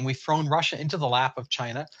longer game? We've thrown Russia into the lap of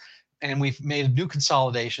China, and we've made a new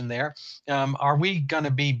consolidation there. Are we going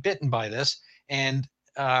to be bitten by this? And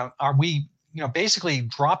are we, basically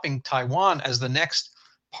dropping Taiwan as the next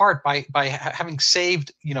part by having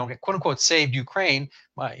saved, quote unquote, saved Ukraine,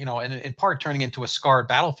 and in part turning into a scarred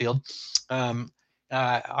battlefield?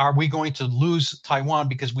 Are we going to lose Taiwan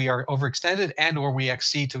because we are overextended or we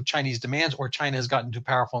accede to Chinese demands, or China has gotten too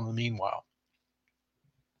powerful in the meanwhile?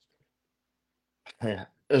 Yeah.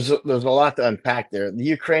 There's a lot to unpack there. The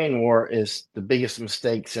Ukraine war is the biggest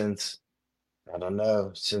mistake since, I don't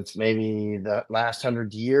know, since maybe the last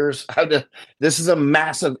 100 years. This is a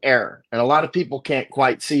massive error, and a lot of people can't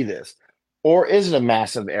quite see this. Or is it a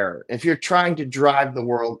massive error? If you're trying to drive the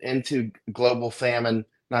world into global famine,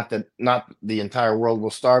 not the entire world will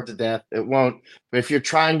starve to death, it won't. But if you're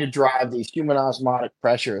trying to drive these human osmotic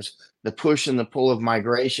pressures, the push and the pull of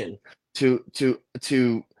migration to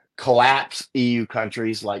collapse EU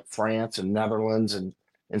countries like France and Netherlands and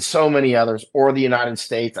and so many others, or the United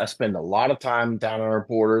States. I spend a lot of time down on our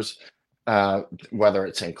borders, uh, whether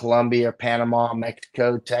it's in Colombia, Panama,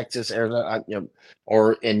 Mexico, Texas, Arizona,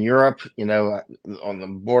 or in Europe, on the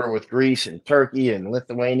border with Greece and Turkey and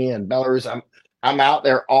Lithuania and Belarus. I'm out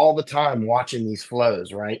there all the time watching these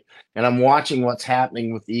flows, right? And I'm watching what's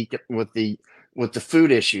happening with the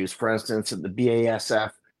food issues, for instance, at the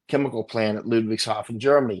BASF chemical plant at Ludwigshafen,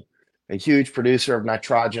 Germany, a huge producer of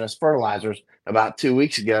nitrogenous fertilizers. About 2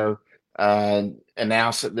 weeks ago,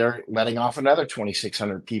 announced that they're letting off another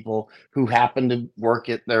 2,600 people who happen to work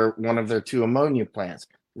at one of their two ammonia plants.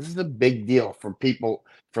 This is a big deal for people,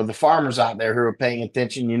 for the farmers out there who are paying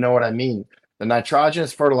attention. You know what I mean? The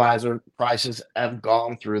nitrogenous fertilizer prices have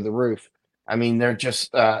gone through the roof. I mean, they're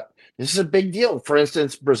just this is a big deal. For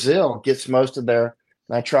instance, Brazil gets most of their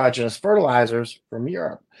nitrogenous fertilizers from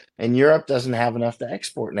Europe, and Europe doesn't have enough to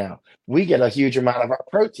export now. We get a huge amount of our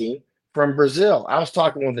protein from Brazil. I was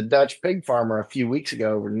talking with a Dutch pig farmer a few weeks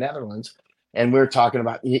ago over in the Netherlands, and we were talking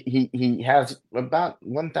about he has about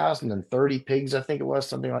 1,030 pigs, I think it was,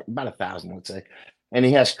 something like about 1,000, let's say. And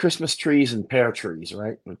he has Christmas trees and pear trees,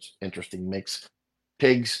 right? Which interesting mix.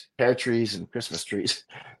 Pigs, pear trees, and Christmas trees.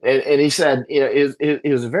 And he said, he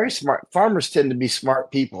was a very smart. Farmers tend to be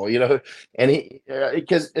smart people, and he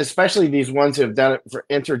because especially these ones who have done it for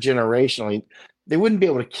intergenerationally, they wouldn't be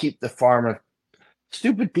able to keep the farm.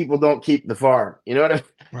 Stupid people don't keep the farm. You know what I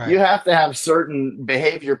mean? You Right. have to have certain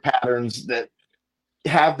behavior patterns that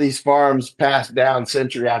have these farms passed down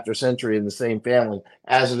century after century in the same family,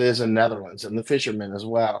 as it is in Netherlands, and the fishermen as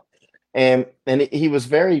well. And he was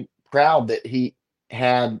very proud that he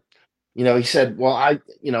had, he said, well, I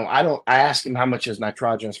asked him how much his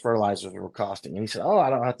nitrogenous fertilizers were costing. And he said, oh, I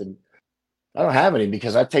don't have any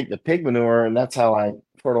because I take the pig manure and that's how I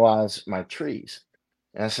fertilize my trees.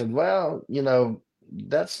 And I said, well,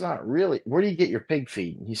 that's not really, where do you get your pig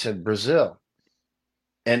feed? And he said, Brazil.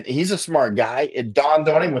 And he's a smart guy. It dawned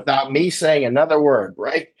on him without me saying another word,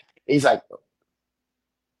 right? He's like,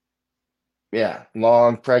 yeah,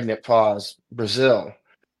 long pregnant pause. Brazil.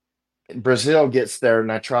 Brazil gets their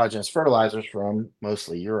nitrogenous fertilizers from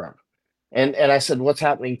mostly Europe. And I said, what's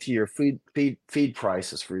happening to your feed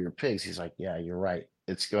prices for your pigs? He's like, yeah, you're right.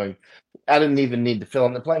 It's going. I didn't even need to fill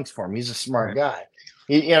in the blanks for him. He's a smart Right. guy.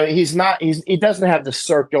 He doesn't have the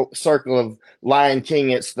circle of Lion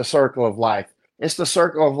King. It's the circle of life. It's the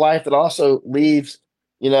circle of life that also leaves,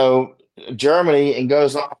 you know, Germany and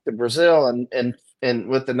goes off to Brazil and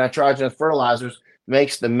with the nitrogenous fertilizers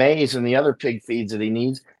makes the maize and the other pig feeds that he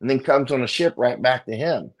needs, and then comes on a ship right back to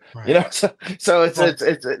him. You Right. know, so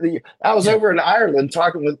Well, I was yeah. over in Ireland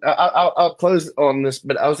talking with. I'll close on this,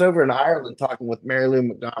 but I was over in Ireland talking with Mary Lou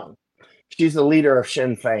McDonald. She's the leader of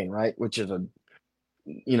Sinn Féin, right? Which is a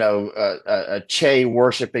Che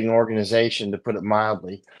worshiping organization, to put it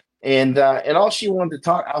mildly. And all she wanted to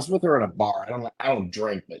talk. I was with her in a bar. I don't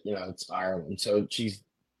drink, but it's Ireland, so she's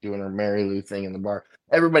doing her Mary Lou thing in the bar.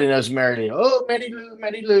 Everybody knows Mary Lou. Oh, Mary Lou,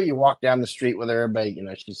 Mary Lou. You walk down the street with her, everybody,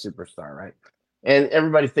 she's a superstar, right? And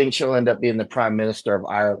everybody thinks she'll end up being the prime minister of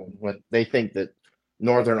Ireland when they think that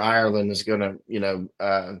Northern Ireland is going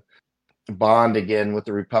to, bond again with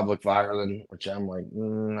the Republic of Ireland, which I'm like,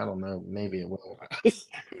 I don't know, maybe it will. Who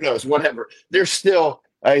knows? Whatever. There's still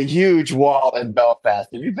a huge wall in Belfast.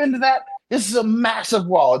 Have you been to that? This is a massive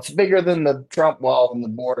wall. It's bigger than the Trump wall on the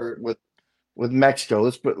border with Mexico.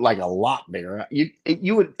 Let's put like a lot bigger.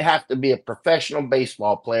 You would have to be a professional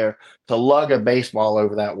baseball player to lug a baseball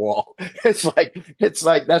over that wall. It's like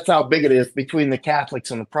that's how big it is between the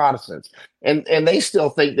Catholics and the Protestants, and they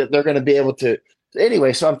still think that they're going to be able to.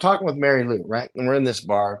 Anyway, so I'm talking with Mary Lou, right? And we're in this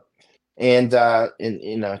bar, and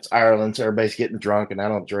it's Ireland, so everybody's getting drunk, and I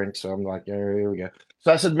don't drink, so I'm like, here we go.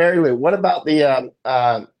 So I said, Mary Lou, what about the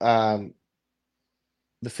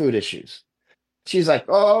food issues? She's like,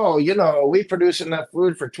 oh, we produce enough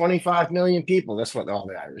food for 25 million people. That's what all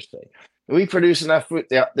the Irish say. We produce enough food.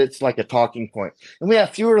 That's like a talking point. And we have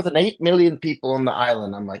fewer than 8 million people on the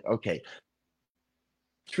island. I'm like, okay,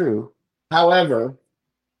 true. However,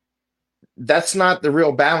 that's not the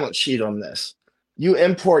real balance sheet on this. You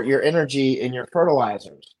import your energy and your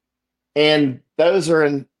fertilizers, and those are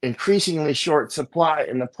in increasingly short supply,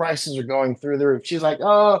 and the prices are going through the roof. She's like,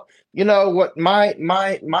 oh, you know what, my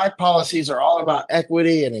policies are all about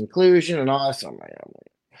equity and inclusion and all this. I'm like,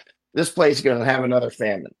 this place is going to have another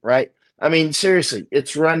famine, right? I mean, seriously,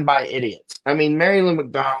 it's run by idiots. I mean, Mary Lou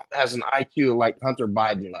McDonald has an IQ like Hunter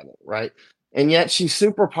Biden level, right? And yet she's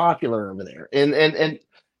super popular over there. And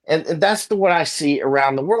that's what I see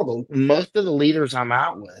around the world. Most of the leaders I'm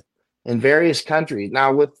out with in various countries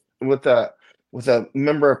now with with a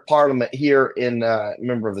member of parliament here in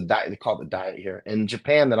member of the diet. They call it the diet here in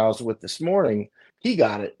Japan that I was with this morning. He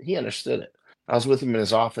got it. He understood it. I was with him in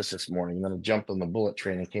his office this morning, and then I jumped on the bullet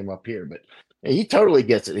train and came up here. But he totally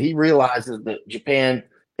gets it. He realizes that Japan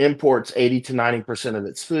imports 80 to 90% of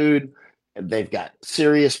its food. And they've got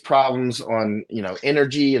serious problems on,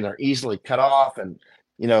 energy, and they're easily cut off. And,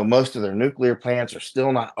 most of their nuclear plants are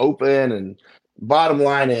still not open. And bottom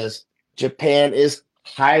line is Japan is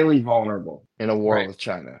highly vulnerable in a war Right. with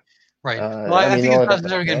China. Right. Well, I The think it's only not way they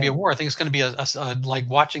necessarily going to be a can. war. I think it's going to be like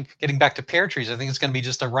getting back to pear trees. I think it's going to be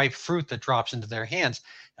just a ripe fruit that drops into their hands.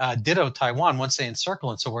 Ditto Taiwan once they encircle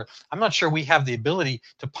and so forth. I'm not sure we have the ability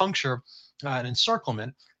to puncture an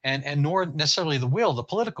encirclement, and nor necessarily the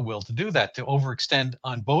political will to do that, to overextend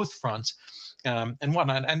on both fronts, and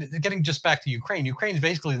whatnot. And getting just back to Ukraine, Ukraine is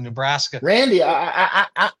basically the Nebraska. Randy,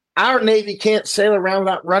 our Navy can't sail around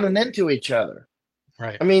without running into each other.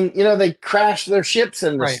 Right. I mean, they crash their ships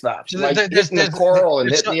into Right. stuff, So like hitting the coral and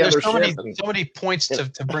hitting the there's other ship. And so many points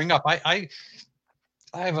to bring up. I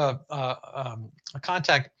have a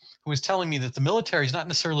contact who was telling me that the military is not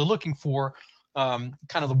necessarily looking for kind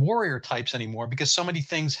of the warrior types anymore, because so many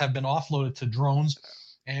things have been offloaded to drones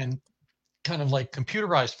and kind of like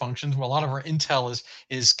computerized functions. Where a lot of our intel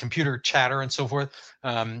is computer chatter and so forth,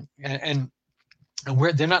 and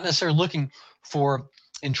where they're not necessarily looking for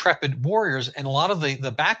intrepid warriors, and a lot of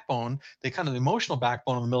the backbone, the kind of the emotional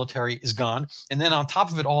backbone of the military is gone. And then on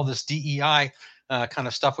top of it, all this DEI kind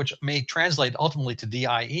of stuff, which may translate ultimately to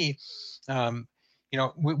DIE.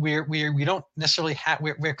 We don't necessarily have,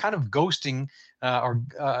 we're kind of ghosting or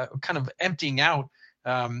kind of emptying out.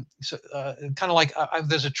 Kind of like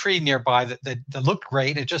there's a tree nearby that looked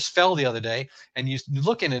great. It just fell the other day, and you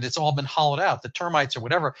look in it, it's all been hollowed out. The termites or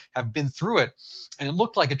whatever have been through it, and it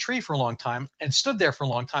looked like a tree for a long time and stood there for a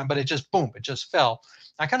long time, but it just boom, it just fell.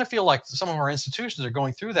 I kind of feel like some of our institutions are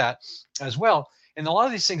going through that as well. And a lot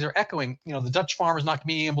of these things are echoing, the Dutch farmers not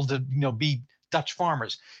being able to, be Dutch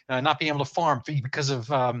farmers, not being able to farm because of,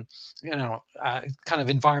 kind of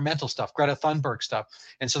environmental stuff, Greta Thunberg stuff.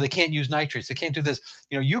 And so they can't use nitrates. They can't do this.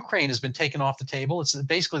 Ukraine has been taken off the table. It's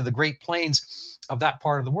basically the Great Plains of that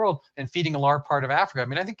part of the world and feeding a large part of Africa. I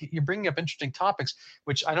mean, I think you're bringing up interesting topics,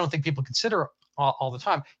 which I don't think people consider all the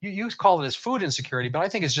time. You call it as food insecurity, but I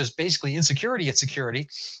think it's just basically insecurity at security.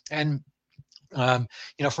 And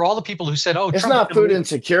for all the people who said, "Oh, it's Trump's not going food to,"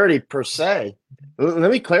 insecurity per se. Let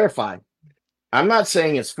me clarify. I'm not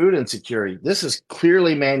saying it's food insecurity. This is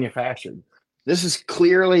clearly manufactured. This is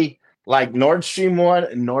clearly like Nord Stream 1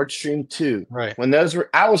 and Nord Stream 2. right, When those were,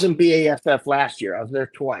 I was in BASF last year. I was there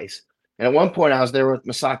twice. And at one point, I was there with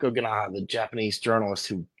Masako Ganaha, the Japanese journalist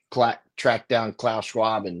who tracked down Klaus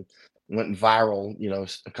Schwab and went viral,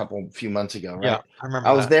 a few months ago, yeah, right? I remember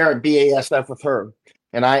I was that. there at BASF with her.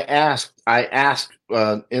 And I asked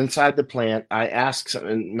inside the plant,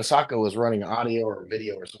 and Masako was running audio or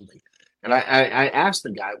video or something. And I asked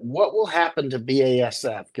the guy, what will happen to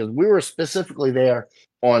BASF? Because we were specifically there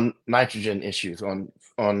on nitrogen issues, on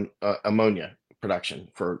ammonia production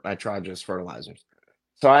for nitrogenous fertilizers.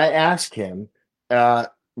 So I asked him,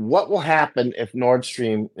 what will happen if Nord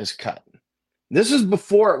Stream is cut? This is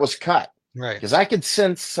before it was cut, Right. because I could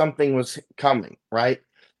sense something was coming, right?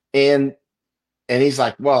 And and he's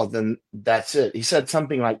like, well, then that's it. He said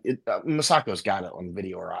something like, Masako's got it on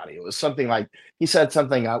video or audio. It was something like, he said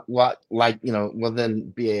something like, well,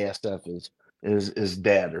 then BASF is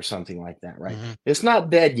dead or something like that, right? Hmm. It's not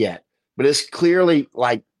dead yet, but it's clearly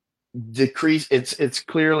like decrease. It's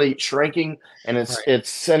clearly shrinking, and it's Right. it's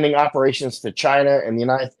sending operations to China and the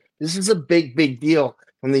United. This is a big deal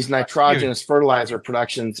when these Huge, nitrogenous fertilizer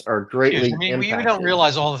productions are huge. I greatly mean, we don't impacted.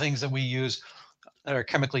 realize all the things that we use that are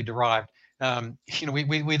chemically derived.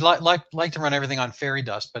 We'd like to run everything on fairy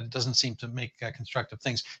dust, but it doesn't seem to make constructive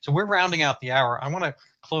things. So we're rounding out the hour. I want to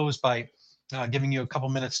close by giving you a couple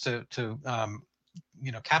minutes to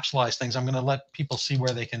capsulize things. I'm going to let people see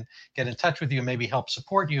where they can get in touch with you, maybe help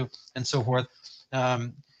support you, and so forth.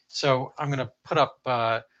 So I'm going to put up,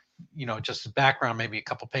 just a background, maybe a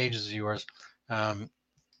couple pages of yours. Um,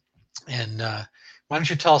 and Why don't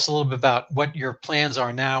you tell us a little bit about what your plans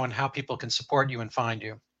are now and how people can support you and find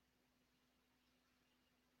you?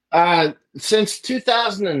 Since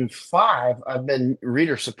 2005, I've been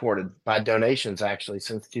reader supported by donations, actually,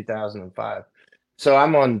 since 2005. So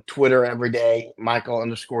I'm on Twitter every day, Michael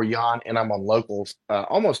underscore Jan, and I'm on Locals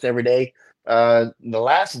almost every day. The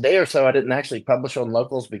last day or so, I didn't actually publish on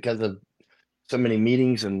Locals because of so many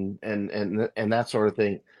meetings and that sort of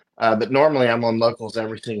thing. But normally I'm on Locals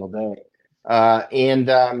every single day.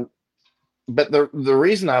 And but the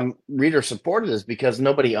reason I'm reader supported is because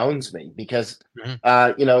nobody owns me. Because Hmm.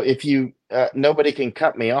 if you nobody can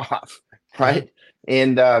cut me off, Hmm. right?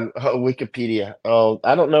 And Wikipedia. Oh,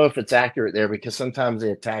 I don't know if it's accurate there because sometimes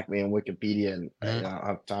they attack me on Wikipedia, and Hmm. I don't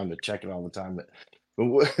have time to check it all the time. But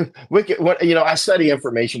what I study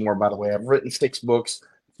information war. By the way, I've written 6 books.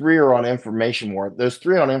 3 are on information war. Those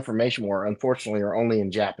 3 on information war, unfortunately, are only in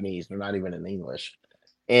Japanese. They're not even in English.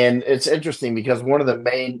 And it's interesting because one of the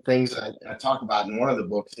main things I talk about in one of the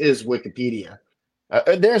books is Wikipedia.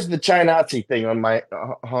 There's the China Nazi thing on my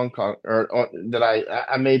Hong Kong, or that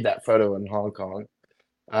I made that photo in Hong Kong.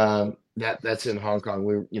 That's in Hong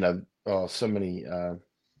Kong. Oh, so many.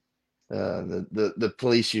 The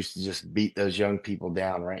police used to just beat those young people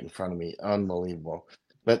down right in front of me. Unbelievable.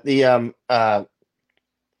 But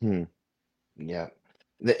hmm, yeah.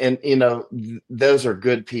 And those are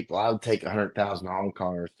good people. I would take 100,000 Hong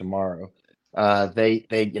Kongers tomorrow.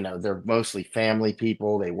 They're mostly family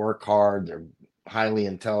people. They work hard. They're highly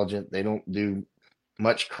intelligent. They don't do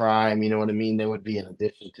much crime. You know what I mean? They would be an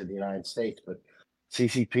addition to the United States, but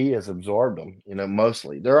CCP has absorbed them.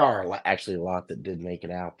 Mostly. There are actually a lot that did make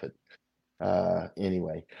it out, but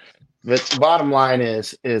anyway. But bottom line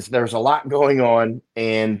is there's a lot going on,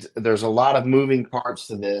 and there's a lot of moving parts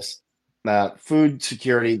to this. Food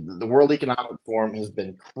security, the World Economic Forum has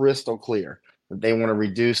been crystal clear that they want to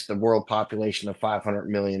reduce the world population of 500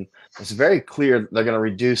 million. It's very clear that they're going to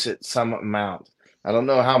reduce it some amount. I don't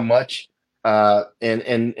know how much.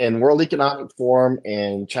 And World Economic Forum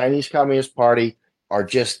and Chinese Communist Party are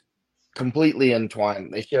just completely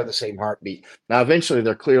entwined. They share the same heartbeat. Now, eventually,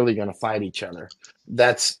 they're clearly going to fight each other.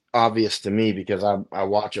 That's obvious to me because I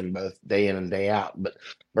watch them both day in and day out. But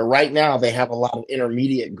right now they have a lot of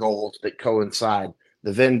intermediate goals that coincide.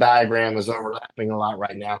 The Venn diagram is overlapping a lot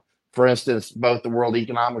right now. For instance, both the World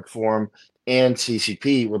Economic Forum and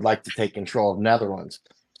CCP would like to take control of Netherlands.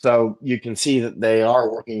 So you can see that they are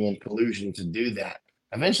working in collusion to do that.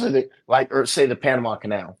 Eventually, or say the Panama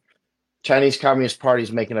Canal. Chinese Communist Party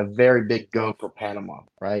is making a very big go for Panama,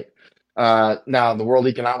 right? Now, the World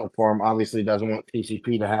Economic Forum obviously doesn't want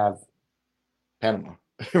TCP to have Panama,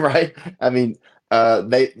 right? I mean, they're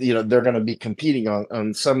going to be competing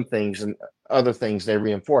on some things, and other things they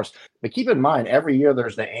reinforce. But keep in mind, every year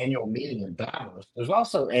there's the annual meeting in Davos. There's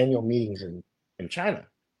also annual meetings in China.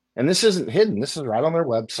 And this isn't hidden. This is right on their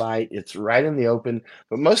website. It's right in the open.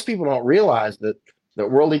 But most people don't realize that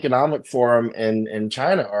World Economic Forum and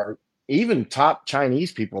China are even top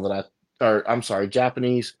Chinese people I'm sorry,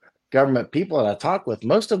 Japanese government people that I talk with.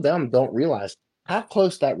 Most of them don't realize how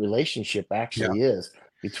close that relationship Yeah. actually is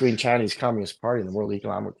between Chinese Communist Party and the World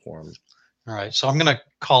Economic Forum. All right. So I'm going to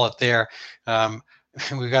call it there. Um,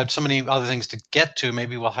 we've got so many other things to get to.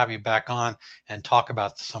 Maybe we'll have you back on and talk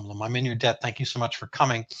about some of them. I'm in your debt. Thank you so much for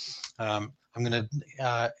coming. I'm going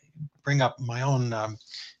to bring up my own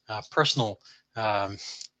personal um,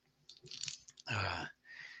 uh,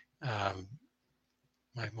 um,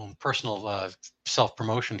 my own personal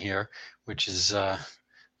self-promotion here, which is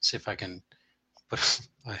see if I can put.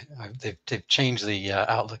 They've changed the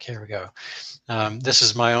outlook. Here we go. This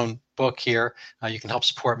is my own book here. You can help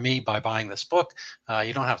support me by buying this book.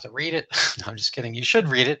 You don't have to read it. No, I'm just kidding. You should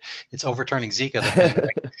read it. It's Overturning Zika,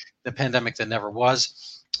 the pandemic that never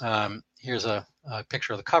was. Here's a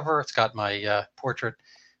picture of the cover. It's got my portrait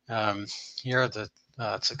here.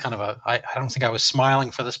 It's a kind of I don't think I was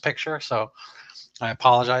smiling for this picture, so I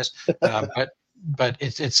apologize. But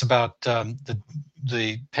it's about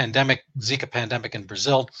the pandemic, Zika pandemic in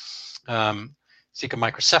Brazil. Zika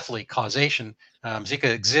microcephaly causation. Zika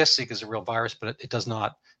exists. Zika is a real virus, but it does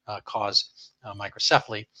not cause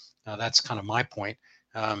microcephaly. That's kind of my point.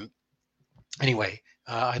 Anyway,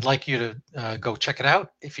 I'd like you to go check it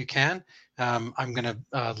out if you can. I'm going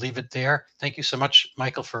to leave it there. Thank you so much,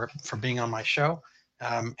 Michael, for being on my show.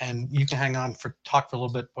 And you can hang on talk for a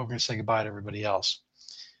little bit, but we're going to say goodbye to everybody else.